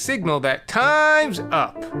getting the signal that time's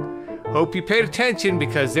up. Hope you paid attention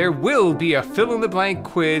because there will be a fill-in-the-blank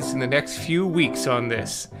quiz in the next few weeks on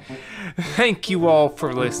this. Thank you all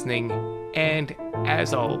for listening, and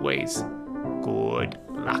as always, good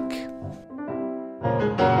luck.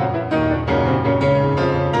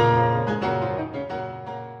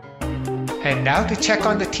 And now to check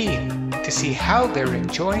on the team to see how they're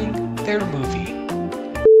enjoying their movie.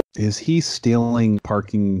 Is he stealing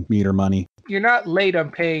parking meter money? You're not late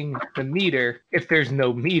on paying the meter if there's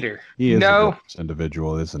no meter. He is No. a gross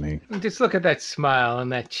individual, isn't he? Just look at that smile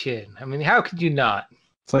and that chin. I mean, how could you not?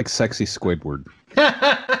 It's like sexy Squidward.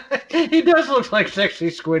 He does look like sexy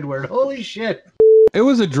Squidward. Holy shit. It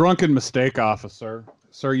was a drunken mistake, officer.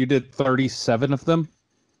 Sir, you did 37 of them?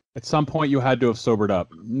 At some point you had to have sobered up.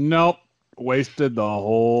 Nope. Wasted the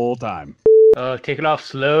whole time. Oh, take it off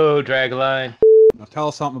slow, Dragline. Now tell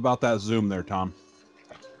us something about that Zoom there, Tom.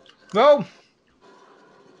 Well,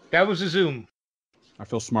 that was a Zoom. I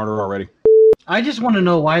feel smarter already. I just want to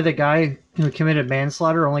know why the guy who committed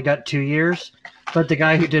manslaughter only got 2 years, but the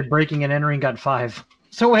guy who did breaking and entering got 5.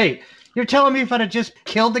 So wait, you're telling me if I'd have just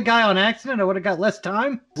killed the guy on accident, I would have got less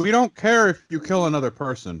time? We don't care if you kill another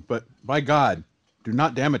person, but by God, do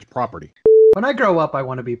not damage property. When I grow up, I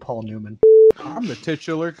want to be Paul Newman. I'm the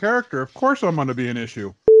titular character. Of course I'm going to be an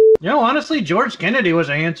issue. You know, honestly, George Kennedy was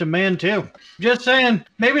a handsome man, too. Just saying.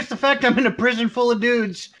 Maybe it's the fact I'm in a prison full of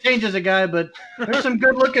dudes. Changes a guy, but there's some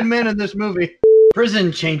good-looking men in this movie.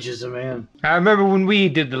 Prison changes a man. I remember when we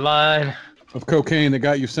did the line. Of cocaine that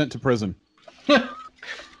got you sent to prison.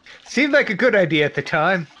 Seemed like a good idea at the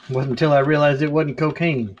time. Wasn't until I realized it wasn't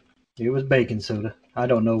cocaine. It was baking soda. I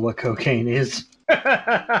don't know what cocaine is.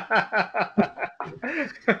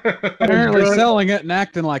 Apparently selling it and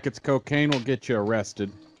acting like it's cocaine will get you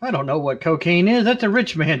arrested. I don't know what cocaine is. That's a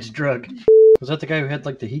rich man's drug. Was that the guy who had,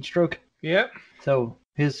 like, the heat stroke? Yep. So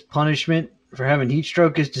his punishment for having heat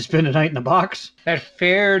stroke is to spend a night in a box? That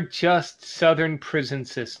fair, just Southern prison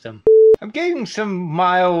system. I'm getting some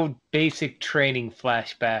mild, basic training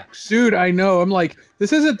flashbacks. Dude, I know. I'm like,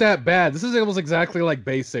 this isn't that bad. This is almost exactly like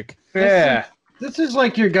basic. Yeah. This is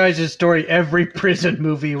like your guys' story every prison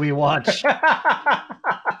movie we watch.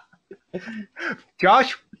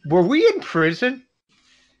 Josh, were we in prison?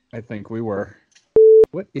 I think we were.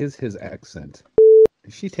 What is his accent?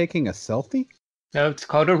 Is she taking a selfie? No, it's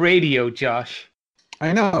called a radio, Josh.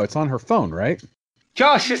 I know. It's on her phone, right?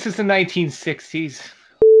 Josh, this is the 1960s.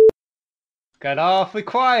 Got awfully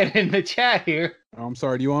quiet in the chat here. Oh, I'm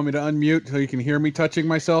sorry. Do you want me to unmute so you can hear me touching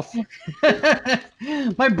myself?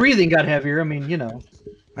 My breathing got heavier. I mean, you know.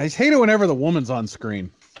 I just hate it whenever the woman's on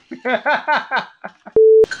screen. She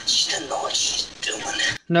doesn't know what she's doing.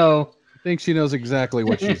 No. I think she knows exactly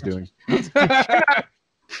what she's doing.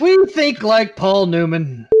 We think like Paul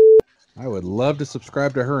Newman. I would love to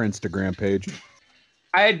subscribe to her Instagram page.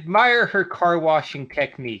 I admire her car washing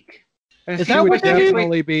technique. Is She that would what that is?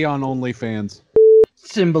 definitely be on OnlyFans.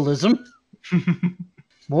 Symbolism.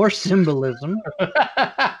 More symbolism.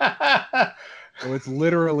 So it's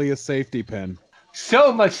literally a safety pin.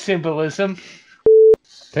 So much symbolism.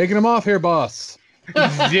 Taking them off here, boss.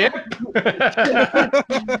 Zip.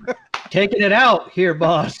 Taking it out here,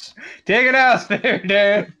 boss. Take it out there,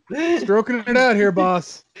 Dad. Stroking it out here,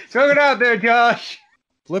 boss. Throw it out there, Josh.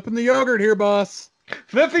 Flipping the yogurt here, boss.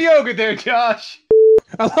 Flip the yogurt there, Josh.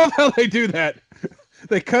 I love how they do that.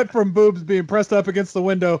 They cut from boobs being pressed up against the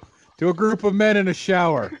window to a group of men in a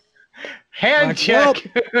shower. Hand Like,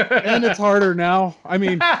 check. well, and it's harder now. I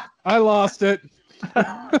mean, I lost it.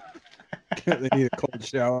 They need a cold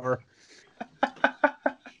shower.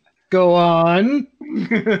 Go on.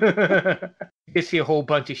 You see a whole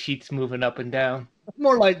bunch of sheets moving up and down.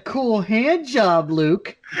 More like cool hand job,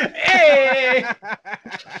 Luke. Hey!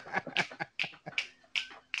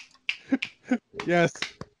 Yes,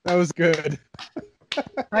 that was good.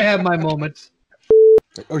 I have my moments.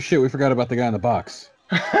 Oh shit, we forgot about the guy in the box.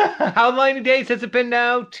 How many days has it been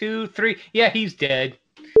now? 2, 3. Yeah, he's dead.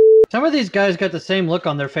 Some of these guys got the same look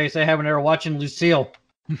on their face I have when they were watching Lucille.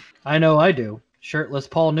 I know I do. Shirtless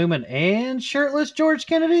Paul Newman and shirtless George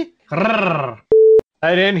Kennedy. Grrr.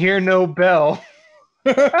 I didn't hear no bell.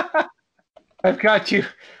 I've got you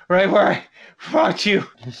right where I want you.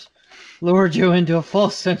 Just lured you into a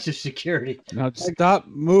false sense of security. Now stop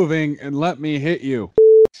moving and let me hit you.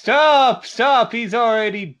 Stop! Stop! He's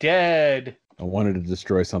already dead. I wanted to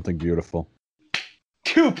destroy something beautiful.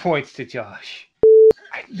 2 points to Josh.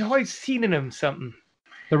 I know I've seen in him something.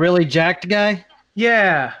 The really jacked guy?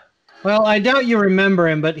 Yeah. Well, I doubt you remember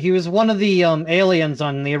him, but he was one of the aliens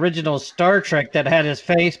on the original Star Trek that had his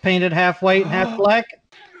face painted half white and half black.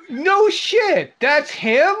 No shit! That's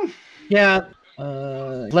him? Yeah.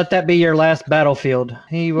 Let that be your last battlefield.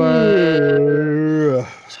 He was...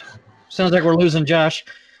 Sounds like we're losing Josh.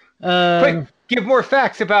 Quick, give more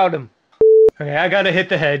facts about him. Okay, I gotta hit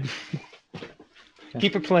the head.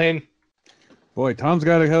 Keep it playing. Boy, Tom's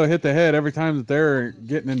got to hit the head every time that they're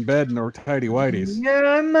getting in bed in their tidy whities.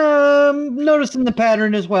 Yeah, I'm noticing the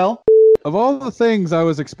pattern as well. Of all the things I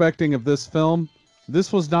was expecting of this film,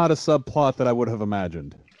 this was not a subplot that I would have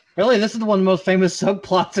imagined. Really, this is one of the most famous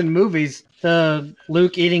subplots in movies. The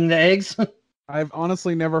Luke eating the eggs. I've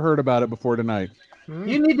honestly never heard about it before tonight.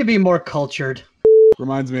 You need to be more cultured.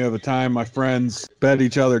 Reminds me of a time my friends bet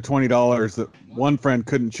each other $20 that one friend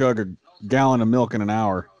couldn't chug a gallon of milk in an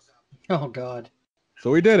hour. Oh, God.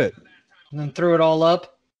 So we did it. And then threw it all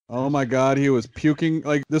up. Oh my God, he was puking.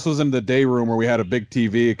 Like, this was in the day room where we had a big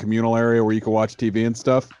TV, a communal area where you could watch TV and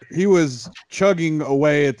stuff. He was chugging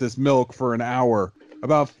away at this milk for an hour.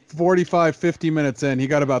 About 45, 50 minutes in, he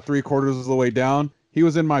got about 3/4 of the way down. He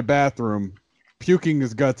was in my bathroom, puking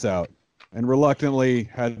his guts out, and reluctantly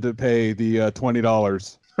had to pay the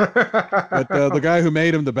 $20. But the guy who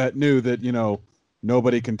made him the bet knew that, you know,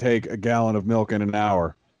 nobody can take a gallon of milk in an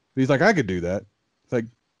hour. He's like, I could do that. It's like,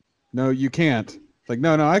 no, you can't. It's like,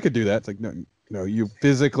 no, I could do that. It's like, no, you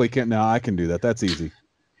physically can't. No, I can do that. That's easy.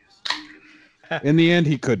 In the end,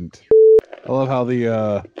 he couldn't. I love how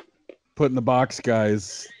the putting the box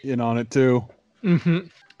guys in on it too. Mm-hmm.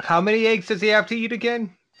 How many eggs does he have to eat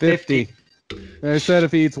again? 50. They said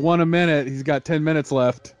if he eats one a minute, he's got 10 minutes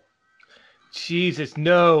left. Jesus,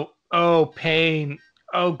 no. Oh, pain.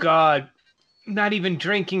 Oh, God. Not even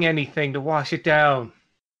drinking anything to wash it down.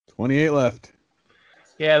 28 left.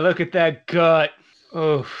 Yeah, look at that gut.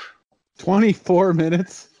 Oof. 24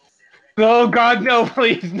 minutes. Oh, God, no,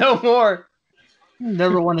 please. No more.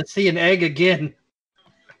 Never want to see an egg again.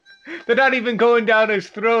 They're not even going down his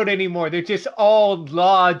throat anymore. They're just all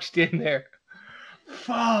lodged in there.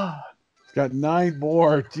 Fuck. He's got 9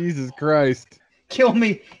 more. Jesus Christ. Kill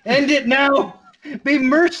me. End it now. Be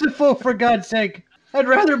merciful, for God's sake. I'd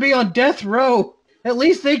rather be on death row. At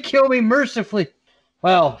least they kill me mercifully.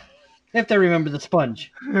 Well, if they remember the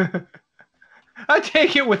sponge. I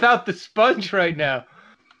take it without the sponge right now.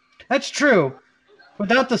 That's true.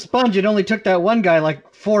 Without the sponge, it only took that one guy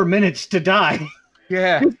like 4 minutes to die.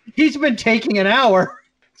 Yeah. He's been taking an hour.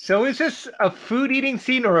 So is this a food eating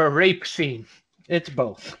scene or a rape scene? It's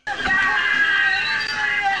both.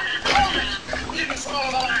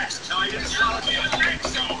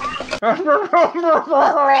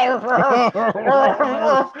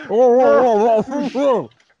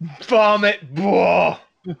 Vomit. Whoa.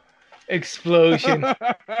 Explosion.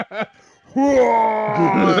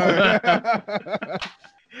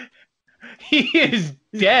 He is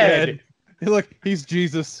dead. Look, he's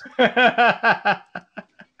Jesus.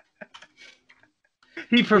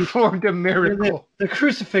 He performed a miracle. The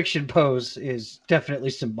crucifixion pose is definitely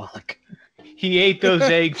symbolic. He ate those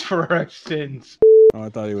eggs for our sins. Oh, I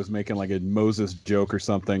thought he was making like a Moses joke or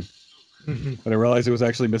something. But I realized he was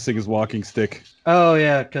actually missing his walking stick. Oh,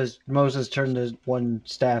 yeah, because Moses turned his one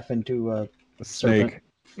staff into a snake.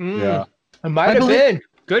 Yeah. It might have been.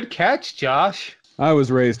 Good catch, Josh. I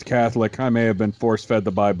was raised Catholic. I may have been force-fed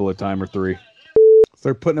the Bible a time or 3. So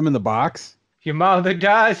they're putting him in the box? Your mother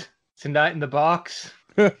dies. It's a night in the box.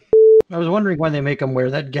 I was wondering why they make him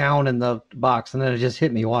wear that gown in the box, and then it just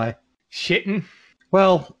hit me why. Shitting?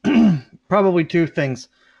 Well, probably 2 things.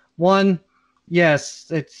 One,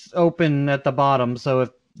 yes, it's open at the bottom, so if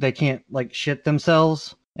they can't, like, shit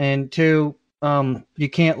themselves. And 2, you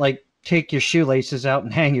can't, like, take your shoelaces out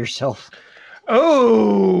and hang yourself.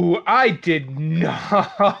 Oh, I did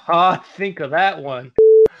not think of that one.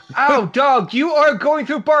 Ow, dog, you are going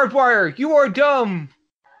through barbed wire. You are dumb.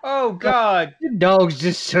 Oh, God. Your dog's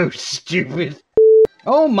just so stupid.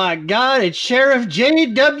 Oh my God, it's Sheriff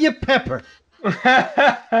J.W. Pepper.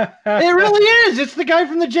 It really is. It's the guy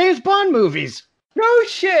from the James Bond movies. No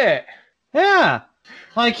shit. Yeah.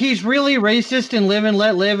 Like, he's really racist in Live and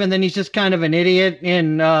Let Live, and then he's just kind of an idiot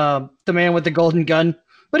in The Man with the Golden Gun.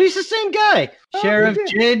 But he's the same guy. Sheriff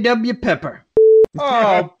J.W. Pepper.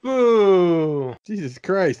 Oh, boo. Jesus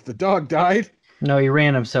Christ, the dog died? No, he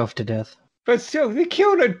ran himself to death. But still, they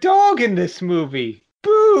killed a dog in this movie.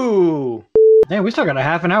 Boo. Hey, we still got a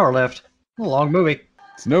half an hour left. A long movie.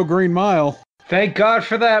 It's no Green Mile. Thank God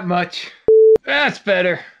for that much. That's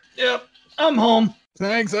better. Yep, I'm home.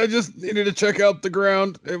 Thanks, I just needed to check out the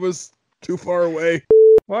ground. It was too far away.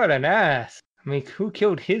 What an ass. I mean, who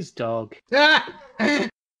killed his dog?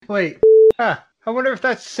 Wait. Huh. I wonder if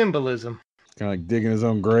that's symbolism. Kind of like digging his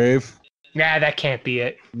own grave. Nah, that can't be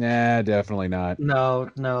it. Nah, definitely not.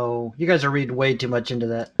 No. You guys are reading way too much into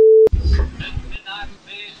that.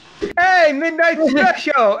 Hey, Midnight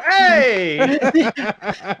Special! Hey!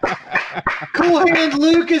 Cool Hand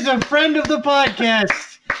Luke is a friend of the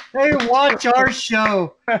podcast. Hey, watch our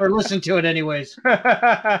show. Or listen to it anyways.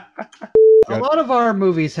 A lot of our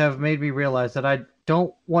movies have made me realize that I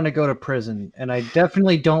don't want to go to prison, and I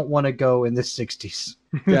definitely don't want to go in the 60s.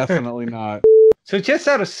 Definitely not. So just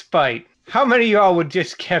out of spite, how many of y'all would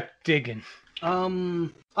just kept digging?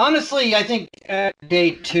 Honestly, I think at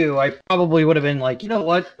day 2, I probably would have been like, you know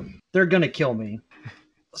what? They're going to kill me.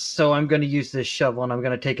 So I'm going to use this shovel, and I'm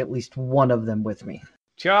going to take at least one of them with me.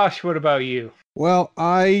 Josh, what about you? Well,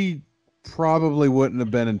 I probably wouldn't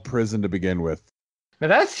have been in prison to begin with. Now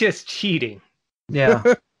that's just cheating. Yeah.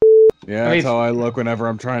 Yeah, that's how I look whenever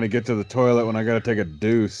I'm trying to get to the toilet when I gotta take a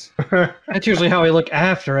deuce. That's usually how I look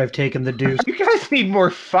after I've taken the deuce. You guys need more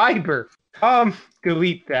fiber.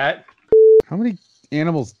 Delete that. How many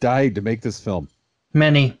animals died to make this film?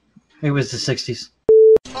 Many. It was the 60s.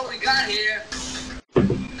 What we got here,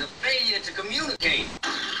 the failure to communicate.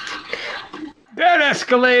 That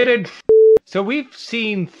escalated. So we've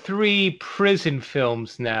seen 3 prison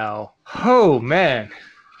films now. Oh, man.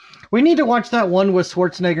 We need to watch that one with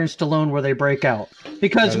Schwarzenegger and Stallone where they break out.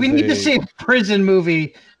 Because we need to see a prison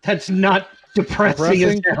movie that's not depressing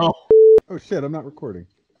as hell. Oh shit, I'm not recording.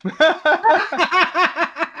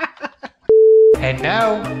 And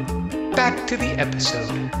now, back to the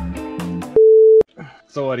episode.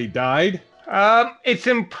 So what, he died? It's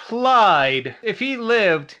implied. If he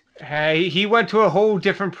lived, he went to a whole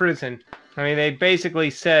different prison. I mean, they basically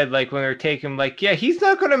said, like, when they were taking him, like, yeah, he's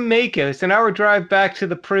not going to make it. It's an hour drive back to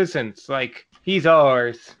the prisons. Like, he's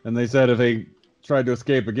ours. And they said if he tried to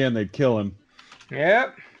escape again, they'd kill him.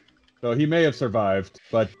 Yep. So he may have survived,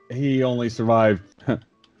 but he only survived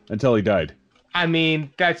until he died. I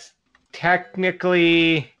mean, that's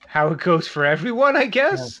technically how it goes for everyone, I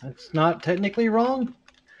guess. Yeah, that's not technically wrong.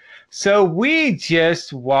 So we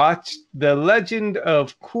just watched The Legend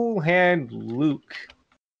of Cool Hand Luke.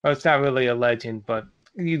 Well, it's not really a legend, but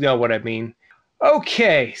you know what I mean.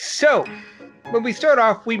 Okay, so when we start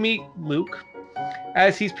off, we meet Luke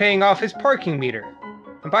as he's paying off his parking meter.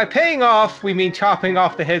 And by paying off, we mean chopping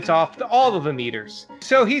off the heads off all of the meters.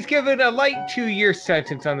 So he's given a light 2-year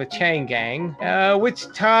sentence on the Chang gang,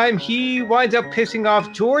 which time he winds up pissing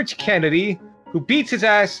off George Kennedy, who beats his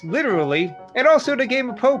ass literally, and also in a game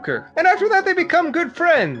of poker. And after that, they become good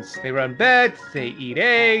friends. They run bets, they eat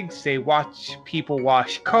eggs, they watch people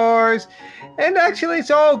wash cars, and actually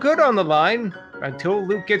it's all good on the line until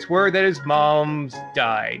Luke gets word that his mom's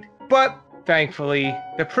died. But thankfully,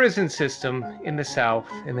 the prison system in the South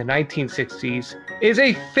in the 1960s is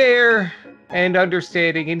a fair and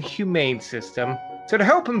understanding and humane system. So to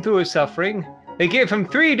help him through his suffering, they give him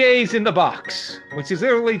 3 days in the box, which is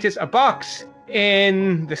literally just a box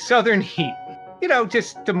in the southern heat. You know,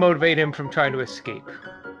 just to motivate him from trying to escape.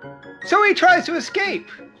 So he tries to escape.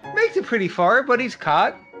 Makes it pretty far, but he's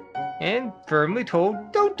caught and firmly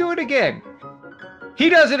told, don't do it again. He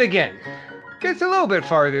does it again. Gets a little bit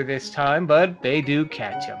farther this time, but they do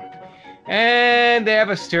catch him. And they have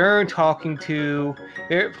a stern talking to.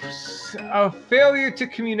 There's a failure to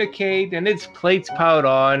communicate, and his plates piled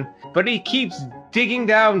on. But he keeps digging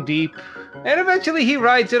down deep, and eventually he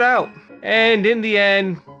rides it out. And in the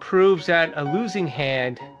end, proves that a losing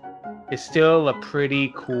hand is still a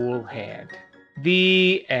pretty cool hand.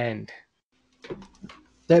 The end.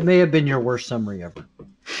 That may have been your worst summary ever.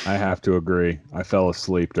 I have to agree. I fell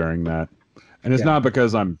asleep during that. And it's not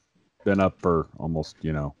because I'm been up for almost,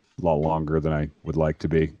 a lot longer than I would like to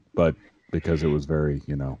be, but because it was very,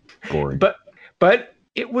 gory. But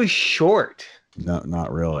it was short. No,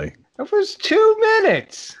 not really. It was 2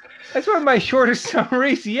 minutes. That's one of my shortest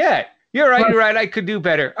summaries yet. You're right. I could do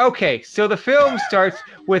better. Okay, so the film starts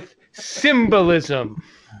with symbolism.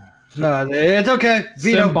 No, it's okay.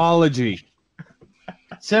 Vito. Symbology.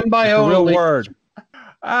 It's a Symbiote. real word.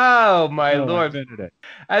 Oh, my Oh, I lord. invented it.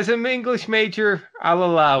 As an English major, I'll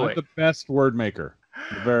allow I'm it. the best word maker.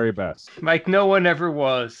 The very best. Like no one ever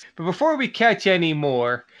was. But before we catch any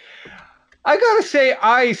more, I gotta say,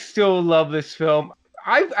 I still love this film.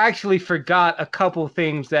 I've actually forgot a couple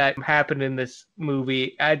things that happened in this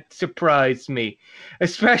movie. It surprised me,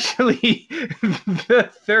 especially the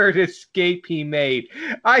third escape he made.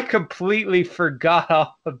 I completely forgot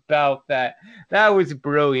all about that. That was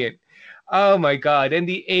brilliant. Oh my God. And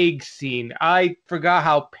the egg scene. I forgot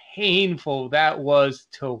how painful that was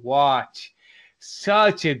to watch.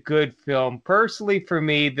 Such a good film. Personally, for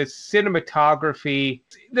me, the cinematography,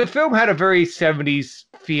 the film had a very 70s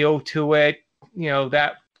feel to it. You know,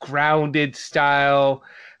 that grounded style.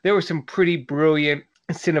 There were some pretty brilliant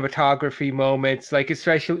cinematography moments, like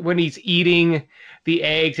especially when he's eating the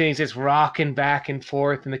eggs and he's just rocking back and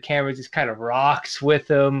forth and the camera just kind of rocks with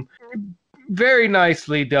him. Very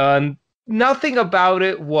nicely done. Nothing about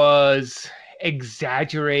it was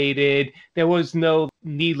exaggerated. There was no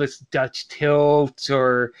needless Dutch tilts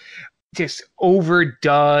or just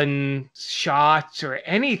overdone shots or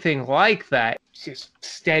anything like that. Just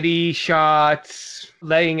steady shots,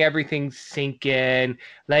 letting everything sink in,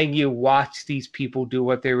 letting you watch these people do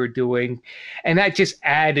what they were doing. And that just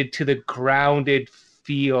added to the grounded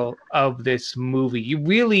feel of this movie. You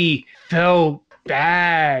really felt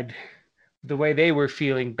bad the way they were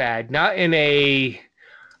feeling bad, not in a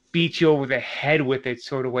beat you over the head with it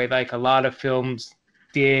sort of way like a lot of films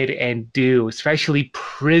did and do, especially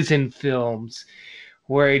prison films,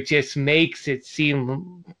 where it just makes it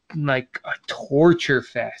seem like a torture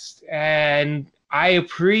fest. And I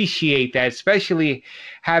appreciate that, especially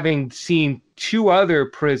having seen two other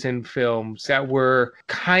prison films that were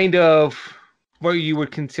kind of what you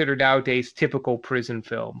would consider nowadays typical prison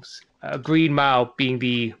films. Green Mile being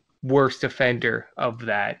the worst offender of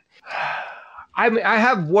that. I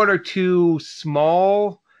have one or two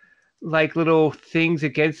small, like little things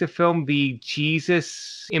against the film. The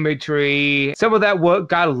Jesus imagery, some of that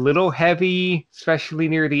got a little heavy, especially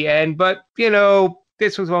near the end. But you know,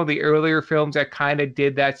 this was one of the earlier films that kind of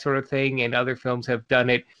did that sort of thing, and other films have done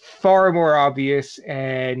it far more obvious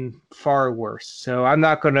and far worse. So I'm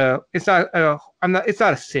not gonna. It's not. It's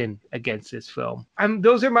not a sin against this film.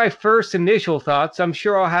 Those are my first initial thoughts. I'm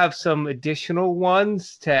sure I'll have some additional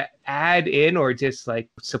ones to add in or just like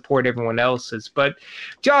support everyone else's. But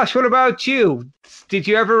Josh, what about you? Did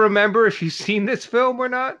you ever remember if you've seen this film or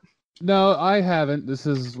not? No, I haven't. This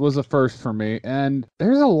was a first for me, and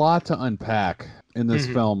there's a lot to unpack in this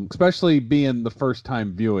film, especially being the first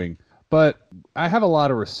time viewing. But I have a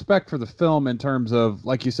lot of respect for the film in terms of,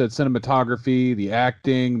 like you said, cinematography, the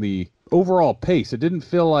acting, the overall pace. It didn't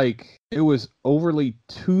feel like it was overly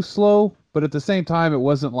too slow, but at the same time, it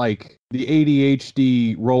wasn't like the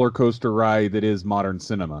ADHD roller coaster ride that is modern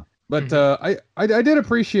cinema. But I did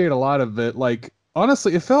appreciate a lot of it. Like,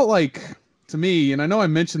 honestly, it felt like, to me, and I know I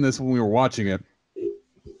mentioned this when we were watching it,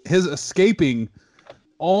 his escaping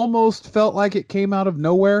almost felt like it came out of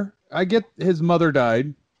nowhere. I get his mother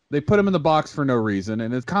died. They put him in the box for no reason,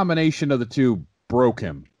 and the combination of the two broke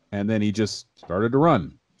him. And then he just started to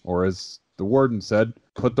run. Or as the warden said,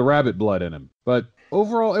 put the rabbit blood in him. But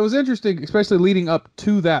overall, it was interesting, especially leading up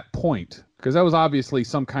to that point, because that was obviously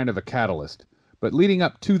some kind of a catalyst. But leading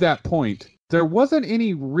up to that point, there wasn't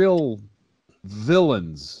any real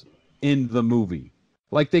villains in the movie.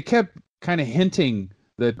 Like, they kept kind of hinting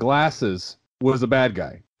that Glasses was a bad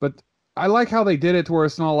guy. But I like how they did it to where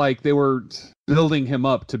it's not like they were building him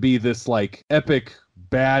up to be this, like, epic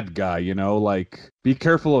bad guy, you know? Like, be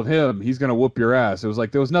careful of him. He's going to whoop your ass. It was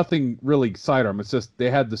like there was nothing really sidearm. It's just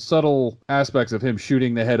they had the subtle aspects of him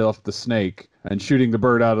shooting the head off the snake and shooting the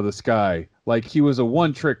bird out of the sky. Like, he was a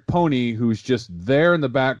one-trick pony who's just there in the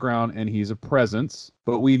background and he's a presence.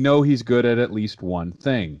 But we know he's good at least one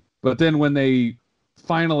thing. But then when they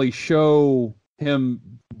finally show him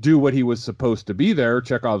do what he was supposed to be there,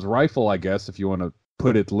 Chekhov's rifle, I guess, if you want to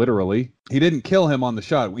put it literally, he didn't kill him on the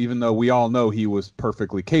shot, even though we all know he was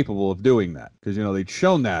perfectly capable of doing that. Because, you know, they'd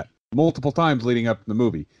shown that multiple times leading up to the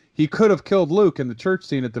movie. He could have killed Luke in the church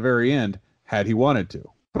scene at the very end had he wanted to.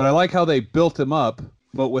 But I like how they built him up,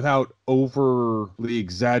 but without overly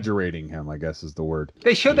exaggerating him, I guess is the word.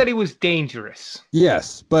 They showed that he was dangerous.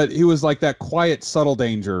 Yes, but he was like that quiet, subtle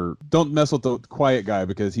danger. Don't mess with the quiet guy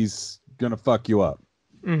because he's going to fuck you up.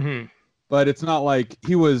 Mm-hmm. But it's not like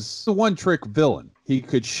he was a one-trick villain. He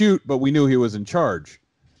could shoot, but we knew he was in charge.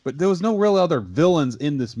 But there was no real other villains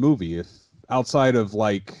in this movie, if outside of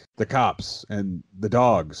like the cops and the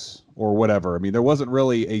dogs or whatever. I mean, there wasn't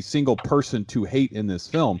really a single person to hate in this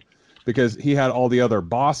film because he had all the other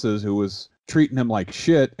bosses who was treating him like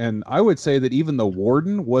shit. And I would say that even the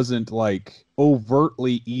warden wasn't like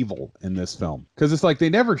overtly evil in this film, because it's like they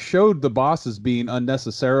never showed the bosses being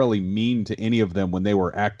unnecessarily mean to any of them when they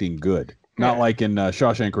were acting good. Not like in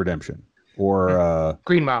Shawshank Redemption or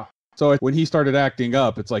Green Mile. So when he started acting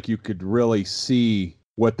up, it's like you could really see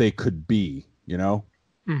what they could be, you know?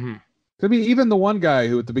 Mm-hmm. I mean, even the one guy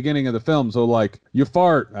who at the beginning of the film, so like, you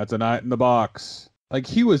fart, that's a night in the box. Like,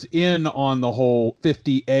 he was in on the whole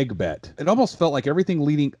 50 egg bet. It almost felt like everything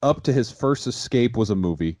leading up to his first escape was a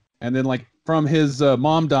movie. And then, like, from his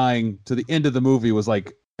mom dying to the end of the movie was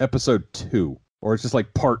like episode 2, or it's just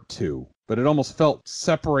like part 2. But it almost felt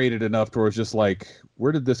separated enough to where it's just like,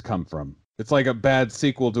 where did this come from? It's like a bad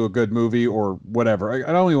sequel to a good movie or whatever.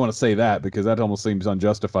 I don't even want to say that because that almost seems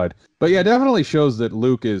unjustified. But yeah, it definitely shows that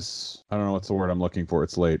Luke is, I don't know what's the word I'm looking for.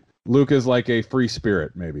 It's late. Luke is like a free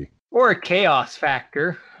spirit, maybe. Or a chaos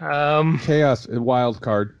factor. Chaos, a wild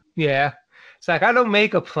card. Yeah. It's like, I don't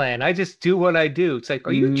make a plan. I just do what I do. It's like,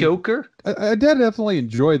 are you Joker? I did definitely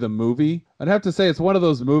enjoy the movie. I'd have to say it's one of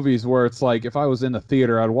those movies where it's like, if I was in a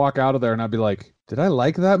theater, I'd walk out of there and I'd be like, did I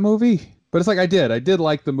like that movie? But it's like, I did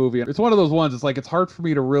like the movie. It's one of those ones, it's like, it's hard for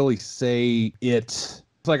me to really say it. It's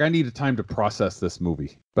like, I needed time to process this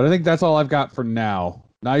movie. But I think that's all I've got for now.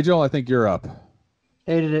 Nigel, I think you're up.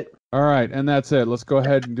 Hated it. All right, and that's it. Let's go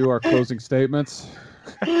ahead and do our closing statements.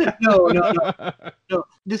 No.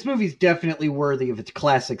 This movie's definitely worthy of its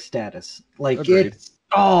classic status. Like, Agreed.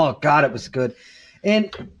 oh, God, it was good.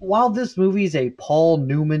 And while this movie's a Paul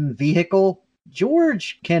Newman vehicle,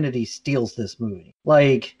 George Kennedy steals this movie.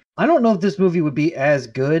 Like, I don't know if this movie would be as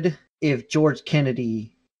good if George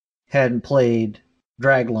Kennedy hadn't played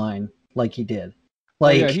Dragline like he did.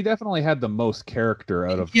 Like, yeah, he definitely had the most character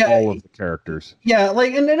out of all of the characters. Yeah,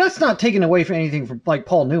 like, and that's not taking away from anything from like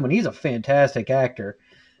Paul Newman. He's a fantastic actor,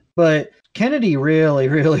 but Kennedy really,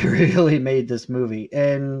 really, really made this movie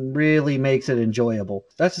and really makes it enjoyable.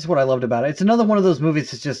 That's just what I loved about it. It's another one of those movies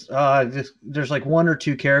that's just there's like one or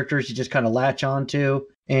two characters you just kind of latch onto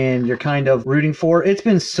and you're kind of rooting for. It's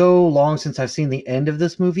been so long since I've seen the end of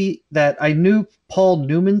this movie that I knew Paul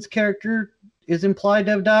Newman's character is implied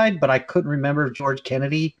to have died, but I couldn't remember if George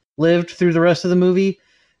Kennedy lived through the rest of the movie.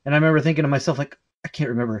 And I remember thinking to myself, like, I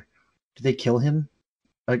can't remember. Did they kill him?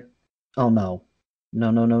 Like, oh no.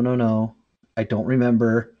 No. I don't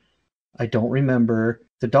remember.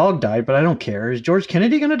 The dog died, but I don't care. Is George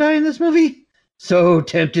Kennedy going to die in this movie? So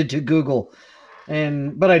tempted to Google.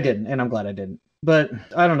 But I didn't, and I'm glad I didn't. But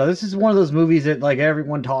I don't know. This is one of those movies that like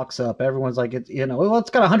everyone talks up. Everyone's like, it's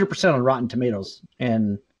got 100% on Rotten Tomatoes.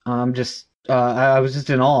 And I'm just, I was just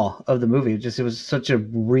in awe of the movie. It was such a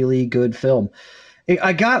really good film.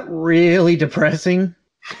 I got really depressing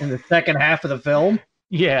in the second half of the film.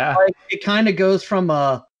 Yeah. Like, it kind of goes from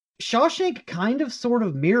Shawshank kind of sort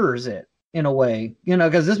of mirrors it in a way,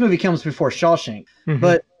 because this movie comes before Shawshank. Mm-hmm.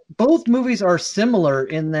 But both movies are similar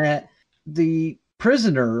in that the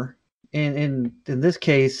prisoner, in this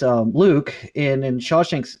case, Luke, and in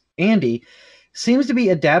Shawshank's Andy, seems to be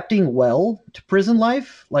adapting well to prison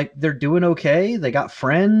life. Like, they're doing okay. They got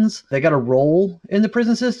friends. They got a role in the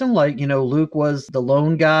prison system. Like, Luke was the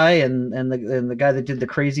lone guy and the guy that did the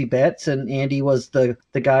crazy bets, and Andy was the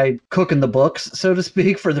guy cooking the books, so to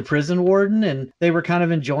speak, for the prison warden. And they were kind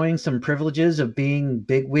of enjoying some privileges of being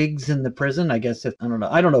bigwigs in the prison. I guess I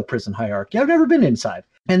don't know prison hierarchy. I've never been inside.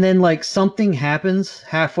 And then like something happens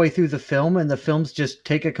halfway through the film, and the films just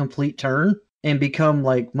take a complete turn and become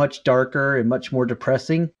like much darker and much more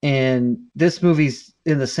depressing. And this movie's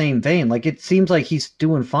in the same vein. Like, it seems like he's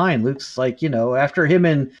doing fine. Luke's like, after him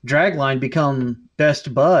and Dragline become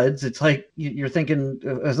best buds, it's like you're thinking,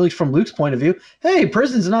 at least from Luke's point of view, hey,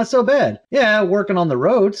 prison's not so bad. Yeah, working on the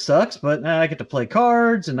road sucks, but I get to play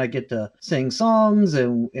cards and I get to sing songs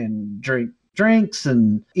and drink drinks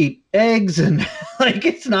and eat eggs, and like,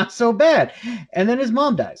 it's not so bad. And then his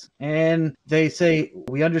mom dies and they say,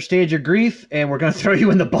 we understand your grief and we're going to throw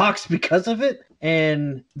you in the box because of it.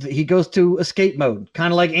 And he goes to escape mode,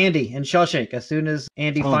 kind of like Andy in Shawshank. As soon as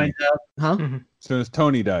Andy finds out, Mm-hmm. As soon as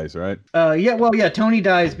Tony dies, right? Tony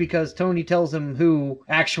dies because Tony tells him who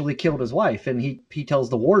actually killed his wife, and he tells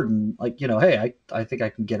the warden, like, hey, I think I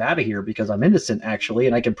can get out of here because I'm innocent actually,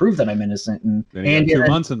 and I can prove that I'm innocent. And he got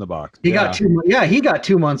 2 months in the box. He got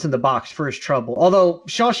 2 months in the box for his trouble. Although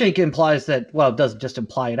Shawshank implies that, well, it doesn't just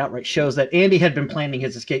imply, it outright shows that Andy had been planning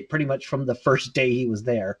his escape pretty much from the first day he was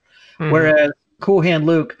there. Mm-hmm. Whereas Cool Hand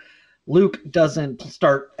Luke Luke doesn't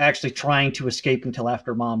start actually trying to escape until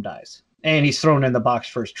after Mom dies. And he's thrown in the box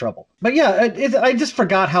for his trouble. But yeah, I just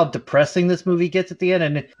forgot how depressing this movie gets at the end.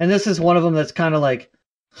 And this is one of them that's kind of like,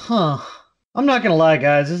 huh. I'm not going to lie,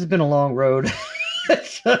 guys. This has been a long road.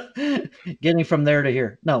 Getting from there to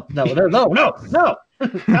here. No. Stop it.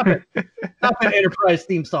 Stop it, Enterprise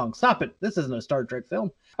theme song. Stop it. This isn't a Star Trek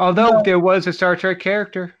film. Although there was a Star Trek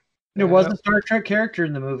character. There was a Star Trek character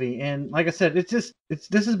in the movie, and like I said, this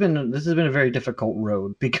has been a very difficult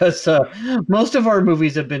road because most of our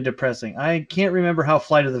movies have been depressing. I can't remember how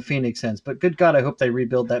Flight of the Phoenix ends, but good God, I hope they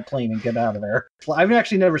rebuild that plane and get out of there. I've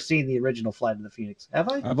actually never seen the original Flight of the Phoenix. Have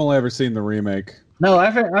I? I've only ever seen the remake. No,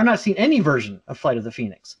 I've not seen any version of Flight of the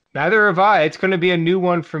Phoenix. Neither have I. It's going to be a new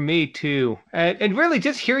one for me, too. And really,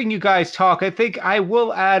 just hearing you guys talk, I think I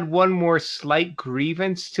will add one more slight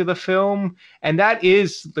grievance to the film, and that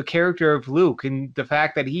is the character of Luke and the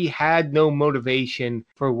fact that he had no motivation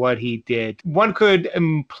for what he did. One could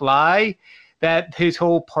imply that his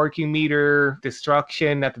whole parking meter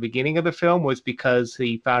destruction at the beginning of the film was because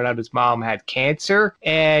he found out his mom had cancer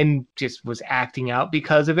and just was acting out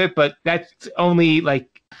because of it. But that's only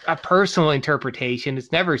like a personal interpretation.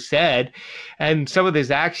 It's never said. And some of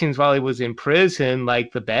his actions while he was in prison,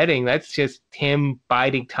 like the betting, that's just him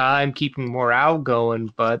biding time, keeping morale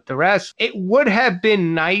going. But the rest, it would have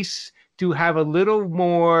been nice to have a little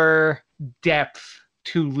more depth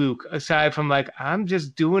to Luke, aside from like, I'm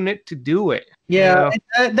just doing it to do it. Yeah,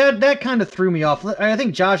 you know? that kind of threw me off. I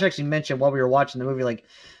think Josh actually mentioned while we were watching the movie, like,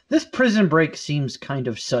 this prison break seems kind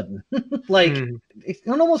of sudden. It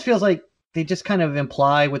almost feels like they just kind of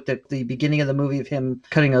imply with the beginning of the movie of him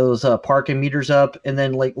cutting those parking meters up, and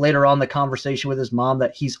then like later on the conversation with his mom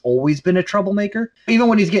that he's always been a troublemaker. Even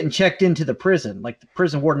when he's getting checked into the prison, like the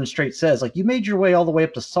prison warden straight says, like, you made your way all the way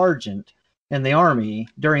up to sergeant in the army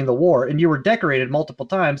during the war, and you were decorated multiple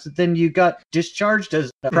times. Then you got discharged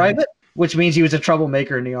as a private, which means he was a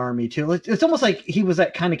troublemaker in the army too. It's almost like he was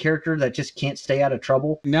that kind of character that just can't stay out of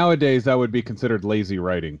trouble. Nowadays, that would be considered lazy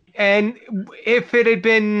writing. And if it had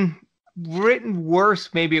been written worse,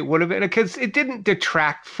 maybe it would have been, because it didn't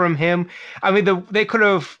detract from him. I mean, they could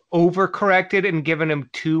have overcorrected and given him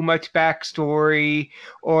too much backstory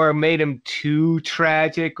or made him too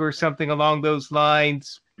tragic or something along those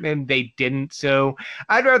lines. And they didn't. So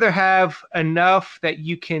I'd rather have enough that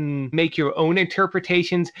you can make your own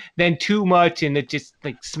interpretations than too much and it just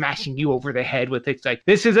like smashing you over the head with it. Like,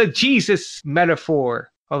 this is a Jesus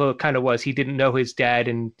metaphor. Although it kind of was. He didn't know his dad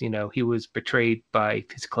and, you know, he was betrayed by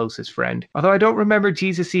his closest friend. Although I don't remember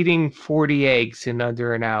Jesus eating 40 eggs in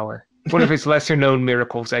under an hour. One of his lesser known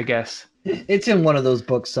miracles, I guess. It's in one of those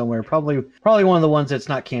books somewhere. Probably one of the ones that's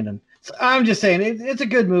not canon. So I'm just saying, it's a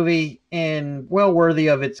good movie and well worthy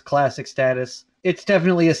of its classic status. It's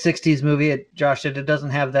definitely a 60s movie. Josh said it doesn't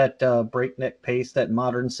have that breakneck pace that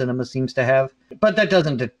modern cinema seems to have. But that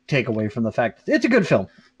doesn't take away from the fact it's a good film.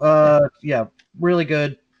 Yeah, really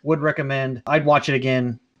good. Would recommend. I'd watch it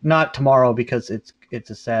again. Not tomorrow because it's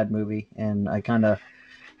a sad movie and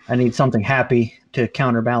I need something happy to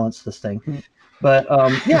counterbalance this thing. But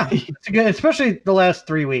yeah, it's good. Especially the last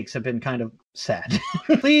 3 weeks have been kind of sad.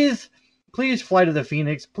 Please, Flight of the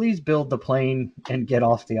Phoenix, please build the plane and get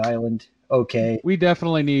off the island. Okay. We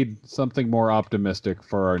definitely need something more optimistic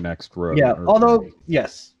for our next road. Yeah, although,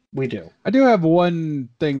 yes, we do. I do have one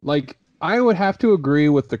thing. Like, I would have to agree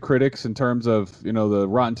with the critics in terms of, you know, the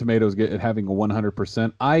Rotten Tomatoes having a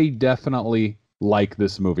 100%. I definitely like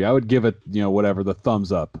this movie. I would give it, you know, whatever, the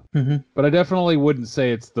thumbs up. Mm-hmm. But I definitely wouldn't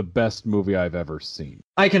say it's the best movie I've ever seen.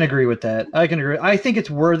 I can agree with that. I think it's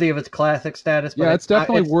worthy of its classic status. But yeah, it's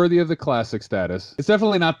definitely worthy of the classic status. It's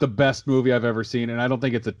definitely not the best movie I've ever seen, and I don't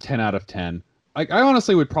think it's a 10 out of 10. I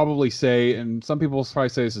honestly would probably say, and some people probably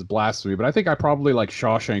say this is blasphemy, but I think I probably like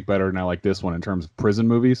Shawshank better than I like this one in terms of prison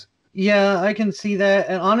movies. Yeah, I can see that.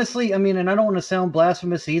 And honestly, I mean, and I don't want to sound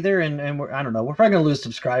blasphemous either. And I don't know, we're probably going to lose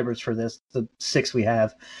subscribers for this, the 6 we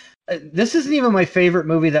have. This isn't even my favorite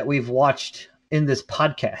movie that we've watched in this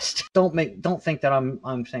podcast. Don't think that I'm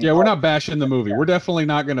saying. Yeah, we're not bashing the movie. We're definitely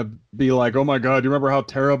not going to be like, oh my God, you remember how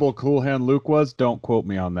terrible Cool Hand Luke was? Don't quote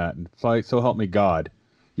me on that. And so help me God.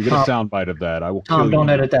 You get a soundbite of that. I will kill you. Tom, don't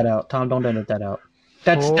edit that out. Tom, don't edit that out.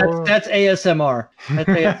 That's ASMR. That's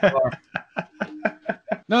ASMR.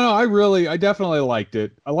 No, I definitely liked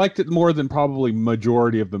it. I liked it more than probably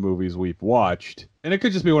majority of the movies we've watched. And it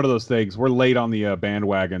could just be one of those things. We're late on the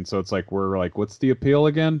bandwagon, so it's like we're like, what's the appeal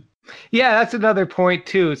again? Yeah, that's another point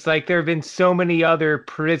too. It's like there have been so many other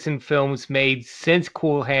prison films made since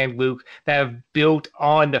Cool Hand Luke that have built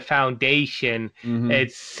on the foundation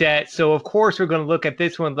it's set. So of course we're going to look at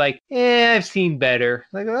this one like, I've seen better.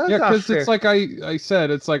 Like, well, that's Yeah, not because fair. it's like I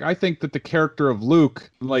said, it's like I think that the character of Luke,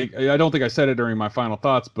 like I don't think I said it during my final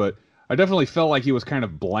thoughts, but I definitely felt like he was kind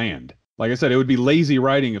of bland. Like I said, it would be lazy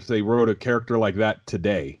writing if they wrote a character like that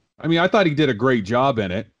today. I mean, I thought he did a great job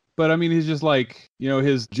in it, but I mean, he's just like,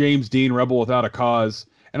 his James Dean Rebel Without a Cause.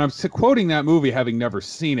 And I'm quoting that movie having never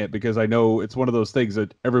seen it because I know it's one of those things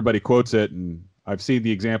that everybody quotes it, and I've seen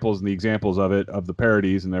the examples of it, of the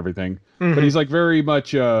parodies and everything. But he's like very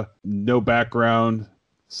much no background,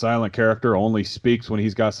 silent character, only speaks when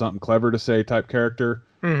he's got something clever to say type character.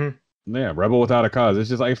 Yeah, Rebel Without a Cause. It's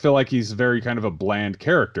just, I feel like he's very kind of a bland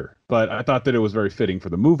character, but I thought that it was very fitting for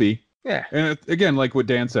the movie. Yeah. And again, like what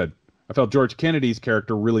Dan said, I felt George Kennedy's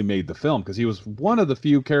character really made the film because he was one of the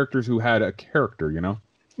few characters who had a character,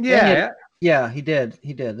 Yeah, he did.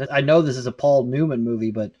 He did. I know this is a Paul Newman movie,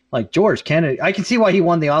 but like George Kennedy, I can see why he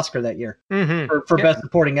won the Oscar that year for Best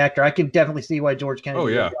Supporting Actor. I can definitely see why George Kennedy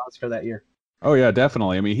won the Oscar that year. Oh yeah,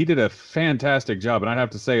 definitely. I mean, he did a fantastic job, and I'd have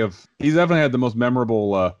to say, he's definitely had the most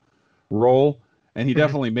memorable role, and he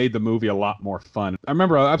definitely made the movie a lot more fun. I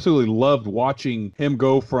remember I absolutely loved watching him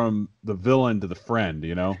go from the villain to the friend.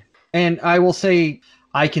 And I will say,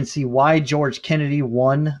 I can see why George Kennedy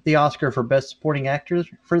won the Oscar for Best Supporting Actor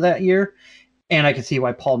for that year, and I can see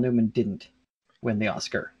why Paul Newman didn't win the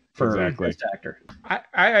Oscar for Best Actor.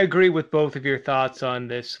 I agree with both of your thoughts on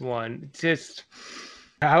this one. Just,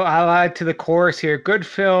 I'll add to the chorus here. Good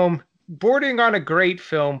film, bordering on a great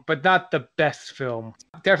film, but not the best film.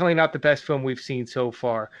 Definitely not the best film we've seen so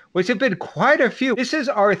far, which have been quite a few. This is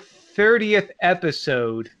our 30th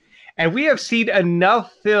episode, and we have seen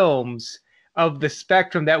enough films of the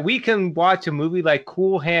spectrum that we can watch a movie like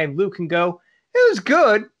Cool Hand Luke and go, it was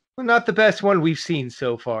good, but not the best one we've seen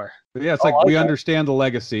so far. But yeah, it's like we understand the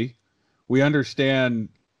legacy. We understand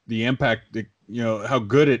the impact, how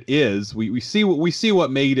good it is. We see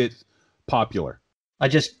what made it popular. I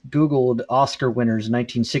just Googled Oscar winners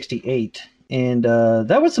 1968, and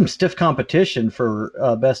that was some stiff competition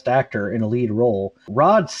for Best Actor in a Lead Role.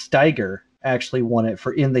 Rod Steiger actually won it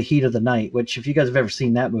for In the Heat of the Night, which, if you guys have ever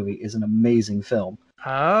seen that movie, is an amazing film.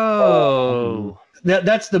 Oh.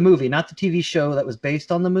 That's the movie, not the TV show that was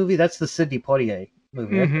based on the movie. That's the Sidney Poitier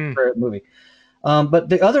movie. That's my favorite movie. But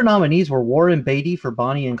the other nominees were Warren Beatty for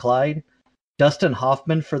Bonnie and Clyde, Dustin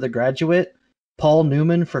Hoffman for The Graduate, Paul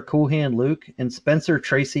Newman for Cool Hand Luke, and Spencer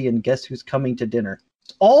Tracy in Guess Who's Coming to Dinner.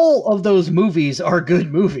 All of those movies are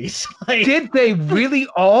good movies. Did they really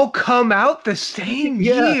all come out the same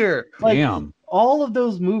year? Damn. All of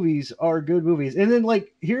those movies are good movies. And then,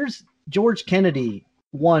 here's George Kennedy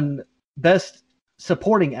won Best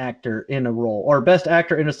Supporting Actor in a Role, or Best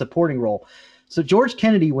Actor in a Supporting Role. So George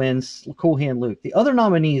Kennedy wins Cool Hand Luke. The other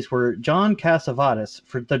nominees were John Cassavetes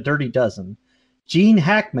for The Dirty Dozen, Gene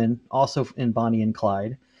Hackman, also in Bonnie and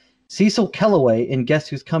Clyde, Cecil Kellaway in Guess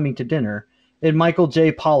Who's Coming to Dinner, and Michael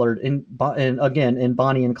J. Pollard in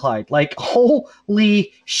Bonnie and Clyde. Like,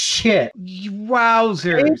 holy shit.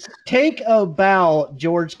 Wowzers. Take a bow,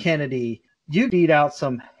 George Kennedy. You beat out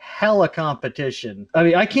some hella competition. I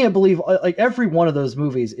mean, I can't believe, every one of those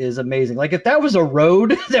movies is amazing. Like, if that was a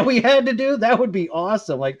road that we had to do, that would be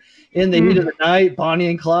awesome. Like, In the Heat of the Night, Bonnie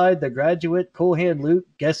and Clyde, The Graduate, Cool Hand Luke,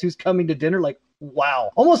 Guess Who's Coming to Dinner. Like,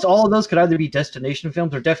 wow. Almost all of those could either be destination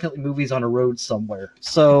films or definitely movies on a road somewhere.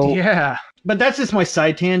 So, yeah. But that's just my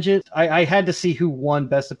side tangent. I had to see who won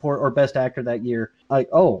Best Support or Best Actor that year. Like,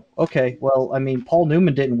 oh, okay. Well, I mean, Paul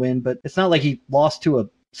Newman didn't win, but it's not like he lost to a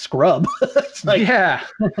scrub. It's like, yeah.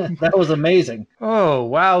 That was amazing. Oh,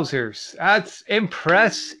 wowzers. That's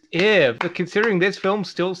impressive. But considering this film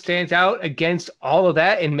still stands out against all of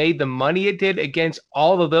that and made the money it did against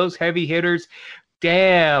all of those heavy hitters,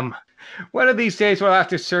 damn. One of these days we'll have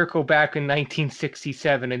to circle back in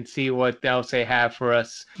 1967 and see what else they have for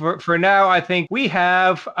us. For now, I think we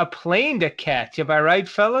have a plane to catch. Am I right,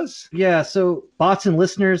 fellas? Yeah, so bots and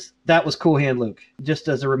listeners, that was Cool Hand Luke. Just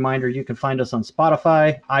as a reminder, you can find us on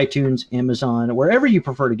Spotify, iTunes, Amazon, wherever you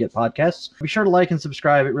prefer to get podcasts. Be sure to like and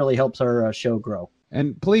subscribe. It really helps our show grow.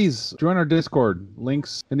 And please join our Discord.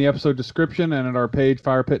 Links in the episode description and at our page,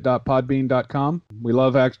 firepit.podbean.com. We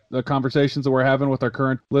love the conversations that we're having with our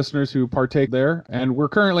current listeners who partake there. And we're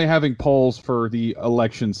currently having polls for the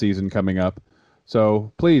election season coming up.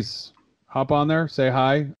 So please hop on there, say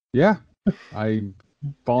hi. Yeah, I'm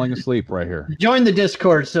falling asleep right here. Join the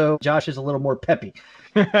Discord so Josh is a little more peppy.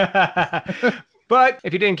 But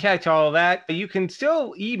if you didn't catch all of that, you can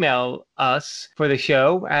still email us for the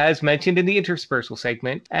show, as mentioned in the interspersal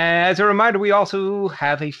segment. As a reminder, we also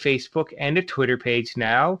have a Facebook and a Twitter page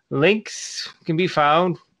now. Links can be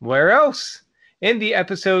found where else? In the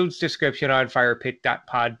episode's description on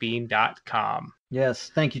firepit.podbean.com.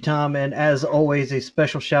 Yes, thank you, Tom. And as always, a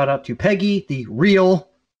special shout out to Peggy, the real,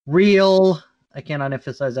 I cannot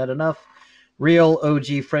emphasize that enough, real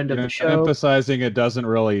OG friend of the show. Emphasizing it doesn't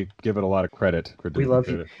really give it a lot of credit. We love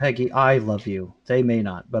you, Peggy. I love you. They may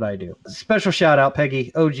not, but I do. Special shout out,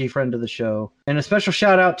 Peggy, OG friend of the show. And a special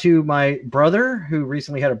shout out to my brother, who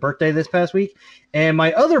recently had a birthday this past week, and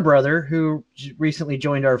my other brother, who recently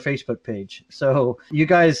joined our Facebook page. So you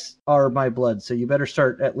guys are my blood, so you better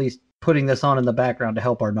start at least putting this on in the background to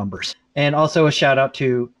help our numbers. And also a shout out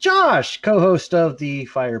to Josh, co-host of the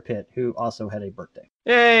Fire Pit, who also had a birthday.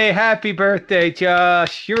 Hey, happy birthday,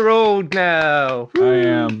 Josh. You're old now. I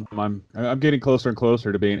am. I'm getting closer and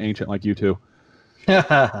closer to being ancient like you two.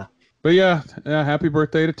 But yeah, happy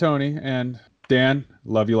birthday to Tony. And Dan,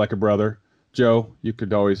 love you like a brother. Joe, you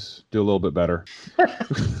could always do a little bit better.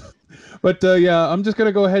 But yeah, I'm just going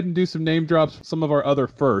to go ahead and do some name drops, some of our other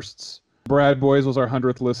firsts. Brad Boys was our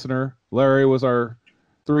 100th listener. Larry was our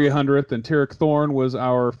 300th. And Tarek Thorne was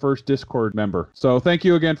our first Discord member. So thank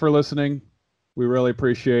you again for listening. We really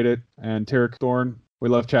appreciate it. And Tarek Thorne, we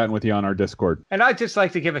love chatting with you on our Discord. And I'd just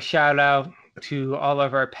like to give a shout out to all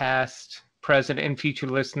of our past, present, and future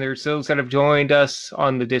listeners, those that have joined us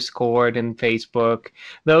on the Discord and Facebook,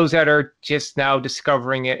 those that are just now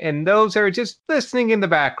discovering it, and those that are just listening in the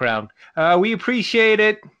background. We appreciate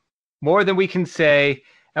it more than we can say.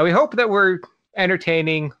 And we hope that we're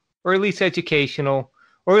entertaining, or at least educational,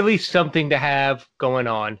 or at least something to have going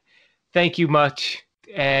on. Thank you much,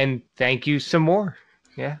 and thank you some more.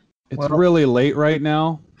 Yeah. It's really late right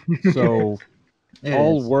now, so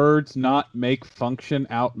all words not make function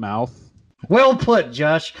out mouth. Well put,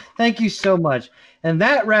 Josh. Thank you so much. And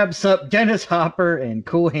that wraps up Dennis Hopper and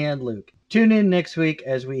Cool Hand Luke. Tune in next week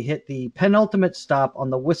as we hit the penultimate stop on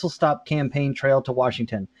the Whistle Stop campaign trail to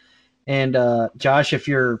Washington. And Josh, if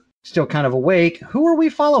you're still kind of awake, who are we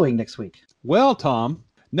following next week? Well, Tom,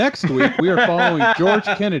 next week we are following George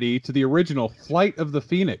Kennedy to the original Flight of the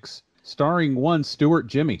Phoenix, starring one Stuart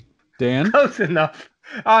Jimmy. Dan? Close enough.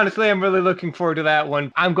 Honestly, I'm really looking forward to that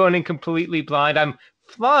one. I'm going in completely blind. I'm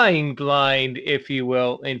flying blind, if you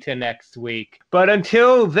will, into next week. But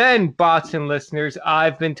until then, bots and listeners,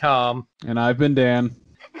 I've been Tom. And I've been Dan.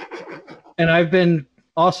 And I've been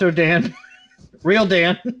also Dan. Real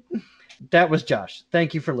Dan. That was Josh.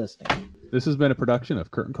 Thank you for listening. This has been a production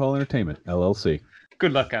of Curtain Call Entertainment, LLC.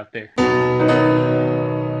 Good luck out there.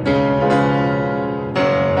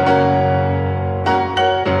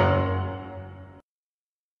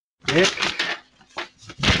 Dick.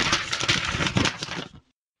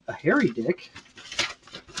 A hairy dick?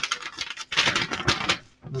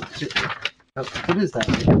 Oh, what is that?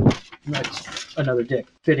 That's another dick.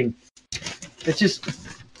 Fitting. It's just...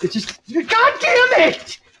 God damn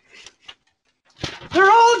it! They're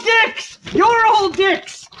all dicks! You're all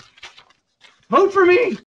dicks! Vote for me!